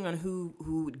depending on who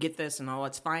would get this and all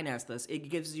its finance this, it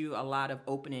gives you a lot of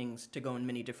openings to go in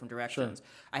many different directions. Sure.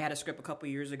 I had a script a couple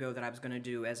years ago that I was going to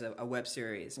do as a web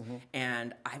series,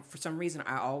 and for some reason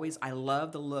I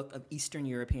love the look of Eastern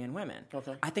European women.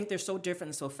 Okay. I think they're so different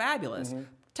and so fabulous.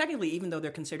 Technically, even though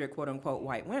they're considered quote-unquote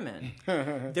white women,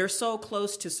 they're so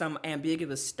close to some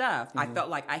ambiguous stuff. I felt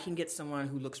like I can get someone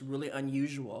who looks really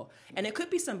unusual. And it could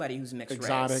be somebody who's mixed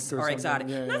race. Or exotic.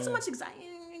 Not so much exotic.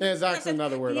 Yeah, exotic's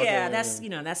another word. Yeah, that's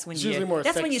when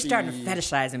you start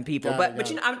fetishizing people.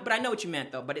 But I know what you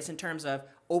meant though. But it's in terms of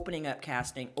opening up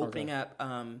casting, opening up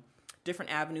different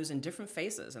avenues and different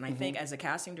faces. And I think as a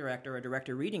casting director or a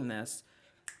director reading this,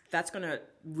 that's going to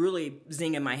really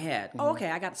zing in my head. Oh, okay,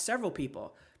 I got several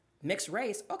people. Mixed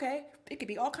race, okay, it could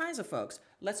be all kinds of folks.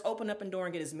 Let's open up a door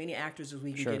and get as many actors as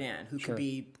we can get in who could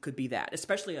be that.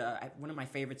 Especially one of my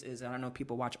favorites is, I don't know if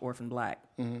people watch Orphan Black,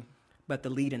 but the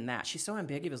lead in that, she's so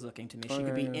ambiguous looking to me. She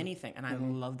could be anything, and I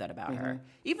love that about her.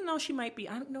 Even though she might be,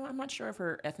 I don't know, I'm not sure of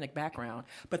her ethnic background,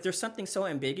 but there's something so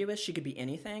ambiguous, she could be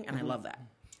anything, and I love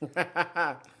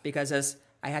that. Because as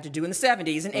I had to do in the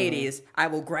 70s and 80s, I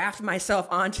will graft myself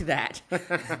onto that.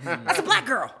 That's a black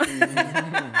girl.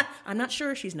 I'm not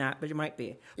sure she's not, but it might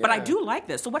be. Yeah. But I do like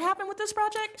this. So what happened with this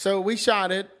project? So we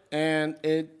shot it, and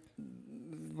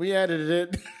we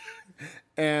edited it.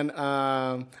 And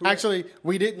actually,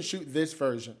 we didn't shoot this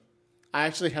version. I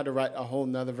actually had to write a whole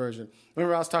nother version.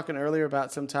 Remember I was talking earlier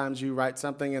about sometimes you write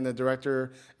something and the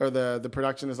director or the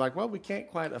production is like, well, we can't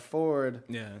quite afford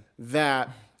that.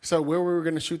 So where we were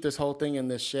going to shoot this whole thing in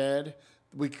this shed,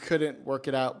 we couldn't work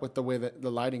it out with the way that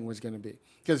the lighting was going to be.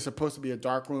 Because it's supposed to be a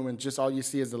dark room and just all you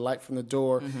see is the light from the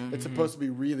door. It's supposed to be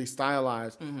really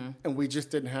stylized. And we just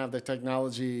didn't have the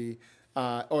technology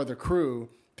or the crew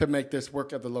to make this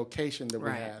work at the location that we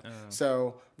had.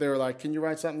 So they were like, can you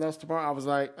write something else tomorrow? I was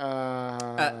like,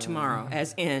 tomorrow,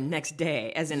 as in next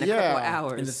day, as in a couple of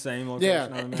hours. In the same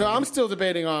location. Yeah. So I'm still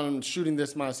debating on shooting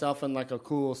this myself in like a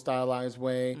cool, stylized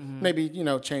way. Maybe,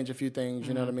 change a few things,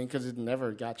 you know what I mean? Because it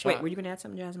never got shot. Wait, were you going to add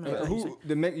something,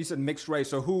 Jasmine? You said mixed race,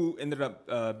 so who ended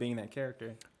up being that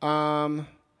character?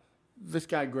 This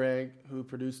guy, Greg, who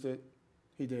produced it,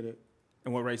 he did it.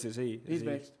 And what race is he? He's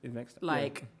mixed. He's mixed.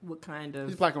 Like, what kind of...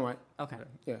 He's black and white. Okay.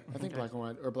 Yeah, I think black and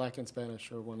white, or black and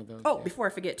Spanish, or one of those. Oh, before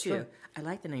I forget, too, I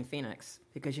like the name Phoenix,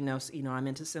 because, I'm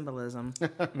into symbolism,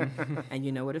 and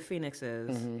you know what a phoenix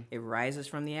is. It rises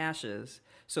from the ashes.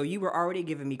 So you were already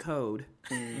giving me code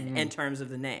in terms of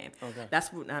the name. Okay. That's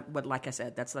what, like I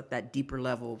said, that's like that deeper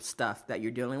level stuff that you're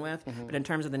dealing with. But in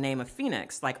terms of the name of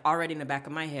Phoenix, like already in the back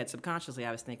of my head, subconsciously,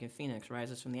 I was thinking Phoenix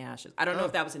rises from the ashes. I don't know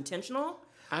if that was intentional.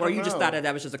 Or you just thought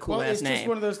that was just a cool ass name? Just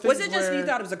one of those things. Was it just you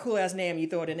thought it was a cool ass name? You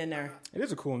throw it in there. It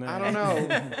is a cool name. I don't know.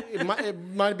 it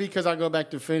might be because I go back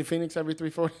to Phoenix every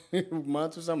 3-4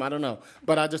 months or something. I don't know,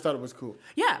 but I just thought it was cool.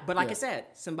 Yeah, but like I said,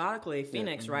 symbolically,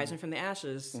 Phoenix rising from the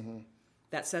ashes.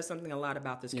 That says something a lot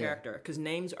about this character because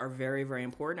names are very, very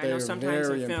important. I know sometimes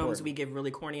in films we give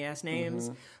really corny ass names,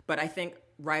 but I think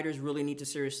writers really need to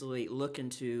seriously look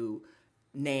into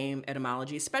name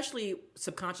etymology, especially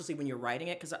subconsciously when you're writing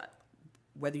it, because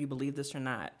whether you believe this or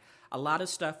not, a lot of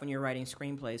stuff when you're writing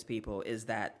screenplays, people, is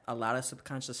that a lot of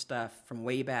subconscious stuff from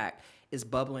way back is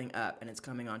bubbling up and it's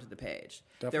coming onto the page.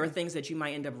 Definitely. There are things that you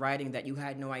might end up writing that you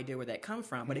had no idea where that come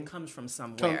from, but it comes from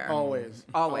somewhere. Always.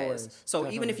 So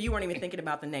Definitely. Even if you weren't even thinking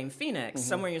about the name Phoenix,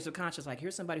 somewhere in your subconscious, like,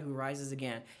 here's somebody who rises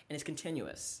again, and it's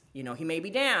continuous. He may be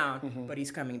down, but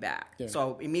he's coming back. Yeah.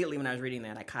 So immediately when I was reading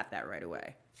that, I caught that right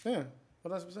away. Yeah.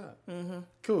 Well, that's what's up.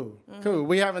 Cool.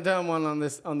 We haven't done one on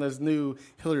this new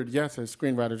Hilliard Guesses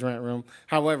Screenwriters Rant Room.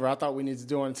 However, I thought we needed to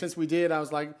do one. Since we did, I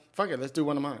was like, fuck it, let's do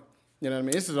one of mine. You know what I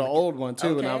mean? This is an old one, too.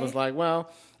 Okay. And I was like,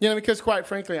 well, because quite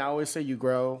frankly, I always say you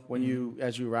grow when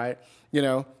as you write,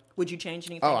 Would you change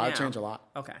anything now? I change a lot.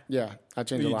 Okay. Yeah, I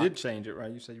change a lot. You did change it,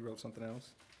 right? You said you wrote something else?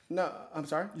 No, I'm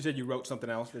sorry? You said you wrote something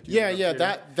else?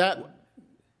 That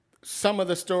some of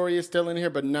the story is still in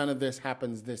here, but none of this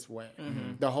happens this way.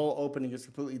 The whole opening is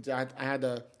completely. I had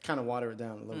to kind of water it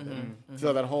down a little bit.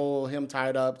 So that whole him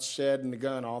tied up, shed, and the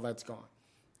gun, all that's gone.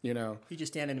 You know, You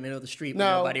just stand in the middle of the street with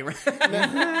No. nobody around.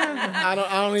 I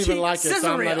don't even like it,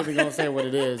 so I'm not even gonna say what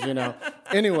it is. You know.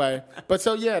 Anyway, but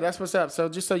so yeah, that's what's up. So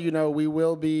just so you know, we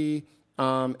will be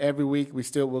every week.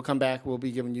 We'll come back. We'll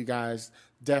be giving you guys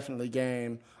definitely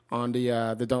game on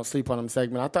the Don't Sleep on Them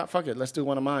segment. I thought, fuck it, let's do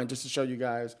one of mine just to show you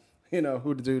guys. You know,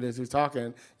 who the dude is who's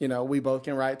talking, you know, we both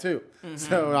can write too.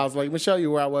 So I was like, let me show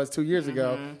you where I was 2 years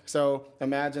ago. So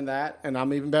imagine that, and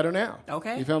I'm even better now.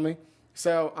 Okay. You feel me?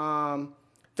 So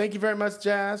thank you very much,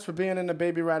 Jazz, for being in the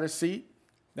Baby Rider seat.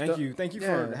 Thank you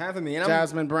for having me. And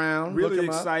Jasmine Brown. I'm really Look him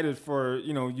up. excited for,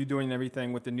 you doing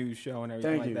everything with the news show and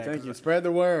everything like that. Thank you. Spread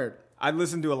the word. I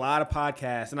listen to a lot of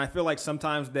podcasts, and I feel like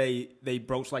sometimes they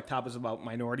broach like topics about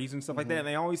minorities and stuff like that, and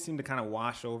they always seem to kind of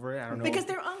wash over it. I don't know. Because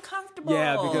they're uncomfortable.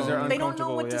 Yeah, because they're They don't know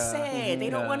uncomfortable, what to yeah. say.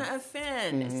 They don't want to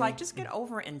offend. It's like, just get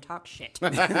over it and talk shit. So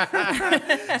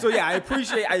yeah, I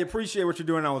appreciate what you're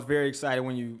doing. I was very excited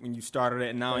when you started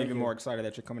it, and now I'm even more excited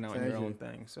that you're coming out with your own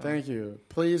thing. So Thank you.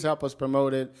 Please help us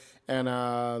promote it, and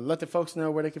let the folks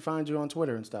know where they can find you on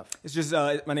Twitter and stuff. it's just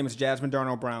my name is Jasmine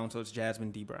Darnell Brown, so it's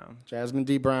Jasmine D Brown. Jasmine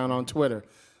D. Brown on Twitter.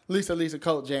 Lisa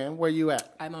Colt Jam, where you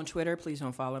at? I'm on Twitter. Please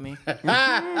don't follow me. Okay.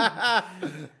 I'm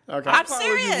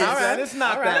serious. All right. It's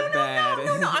not that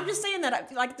bad. No. I'm just saying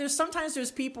that, like,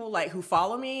 there's people like who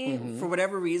follow me for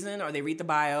whatever reason, or they read the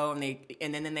bio and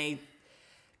then they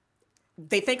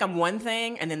think I'm one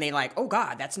thing, and then they like, oh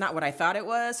God, that's not what I thought it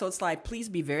was. So it's like, please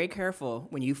be very careful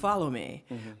when you follow me,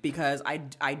 because I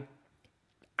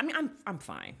mean, I'm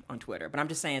fine on Twitter, but I'm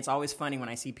just saying it's always funny when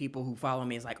I see people who follow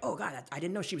me. It's like, oh God, I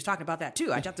didn't know she was talking about that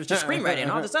too. I thought there's just screenwriting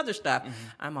and all this other stuff.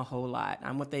 I'm a whole lot.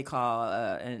 I'm what they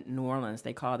call in New Orleans,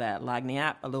 they call that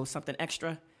lagniappe, a little something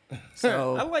extra.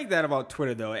 So I like that about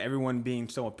Twitter, though. Everyone being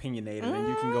so opinionated, and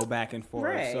you can go back and forth.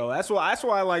 Right. So that's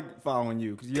why I like following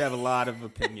you, because you have a lot of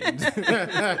opinions. But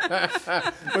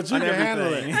you can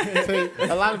handle it. See,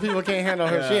 a lot of people can't handle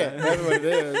her shit. That's what it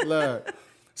is. Look.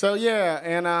 So yeah,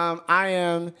 and I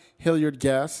am Hilliard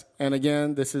Guest, and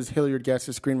again, this is Hilliard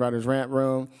Guest's Screenwriters Rant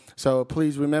Room. So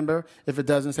please remember, if it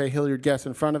doesn't say Hilliard Guest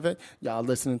in front of it, y'all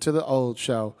listening to the old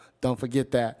show. Don't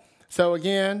forget that. So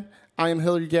again, I am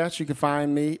Hilliard Guest. You can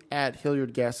find me at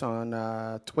Hilliard Guest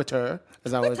on Twitter,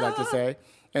 as I always like to say.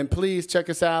 And please check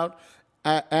us out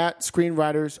at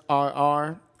Screenwriters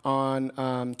RR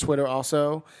on Twitter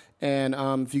also. And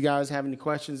if you guys have any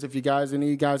questions, if any of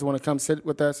you guys want to come sit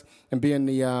with us and be in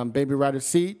the Baby Rider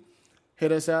seat,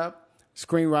 hit us up,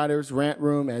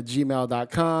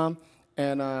 screenwritersrantroom@gmail.com.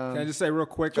 And Can I just say real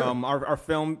quick, sure. our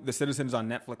film, The Citizen, is on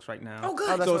Netflix right now. Oh,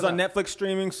 good. So it's on Netflix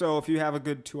streaming, so if you have a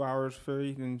good 2 hours free,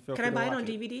 you can feel free can I to buy it watch on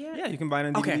DVD yet? Yeah, you can buy it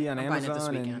on DVD Okay, on I'm buying it this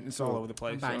Amazon, weekend. and it's all over the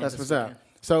place. I'm buying So. it. that's this what's up. weekend.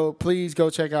 So please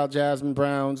go check out Jasmine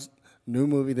Brown's new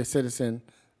movie, The Citizen,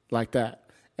 like that.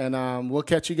 And we'll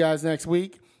catch you guys next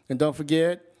week. And don't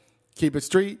forget, keep it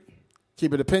street,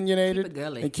 keep it opinionated, Keep it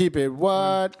gully. and keep it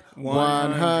what?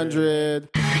 100.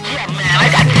 Yeah, man, I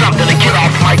got something to get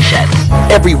off my chest.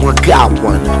 Everyone got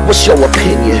one. What's your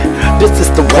opinion? This is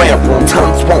the rant room.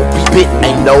 Tongues won't be bitten.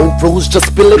 Ain't no rules, just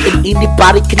spill it, and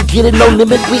anybody can get it. No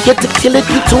limit. We here to kill it.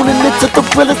 You tuning into the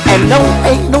realest, and no,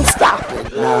 ain't no stopping.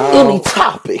 Any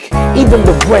topic, even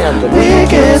the random.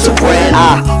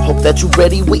 I hope that you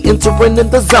ready. We entering in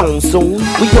the zone soon.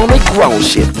 We on a grown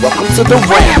shit. Welcome to the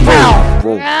rant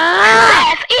room.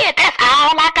 That's it. That's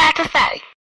all I got to say.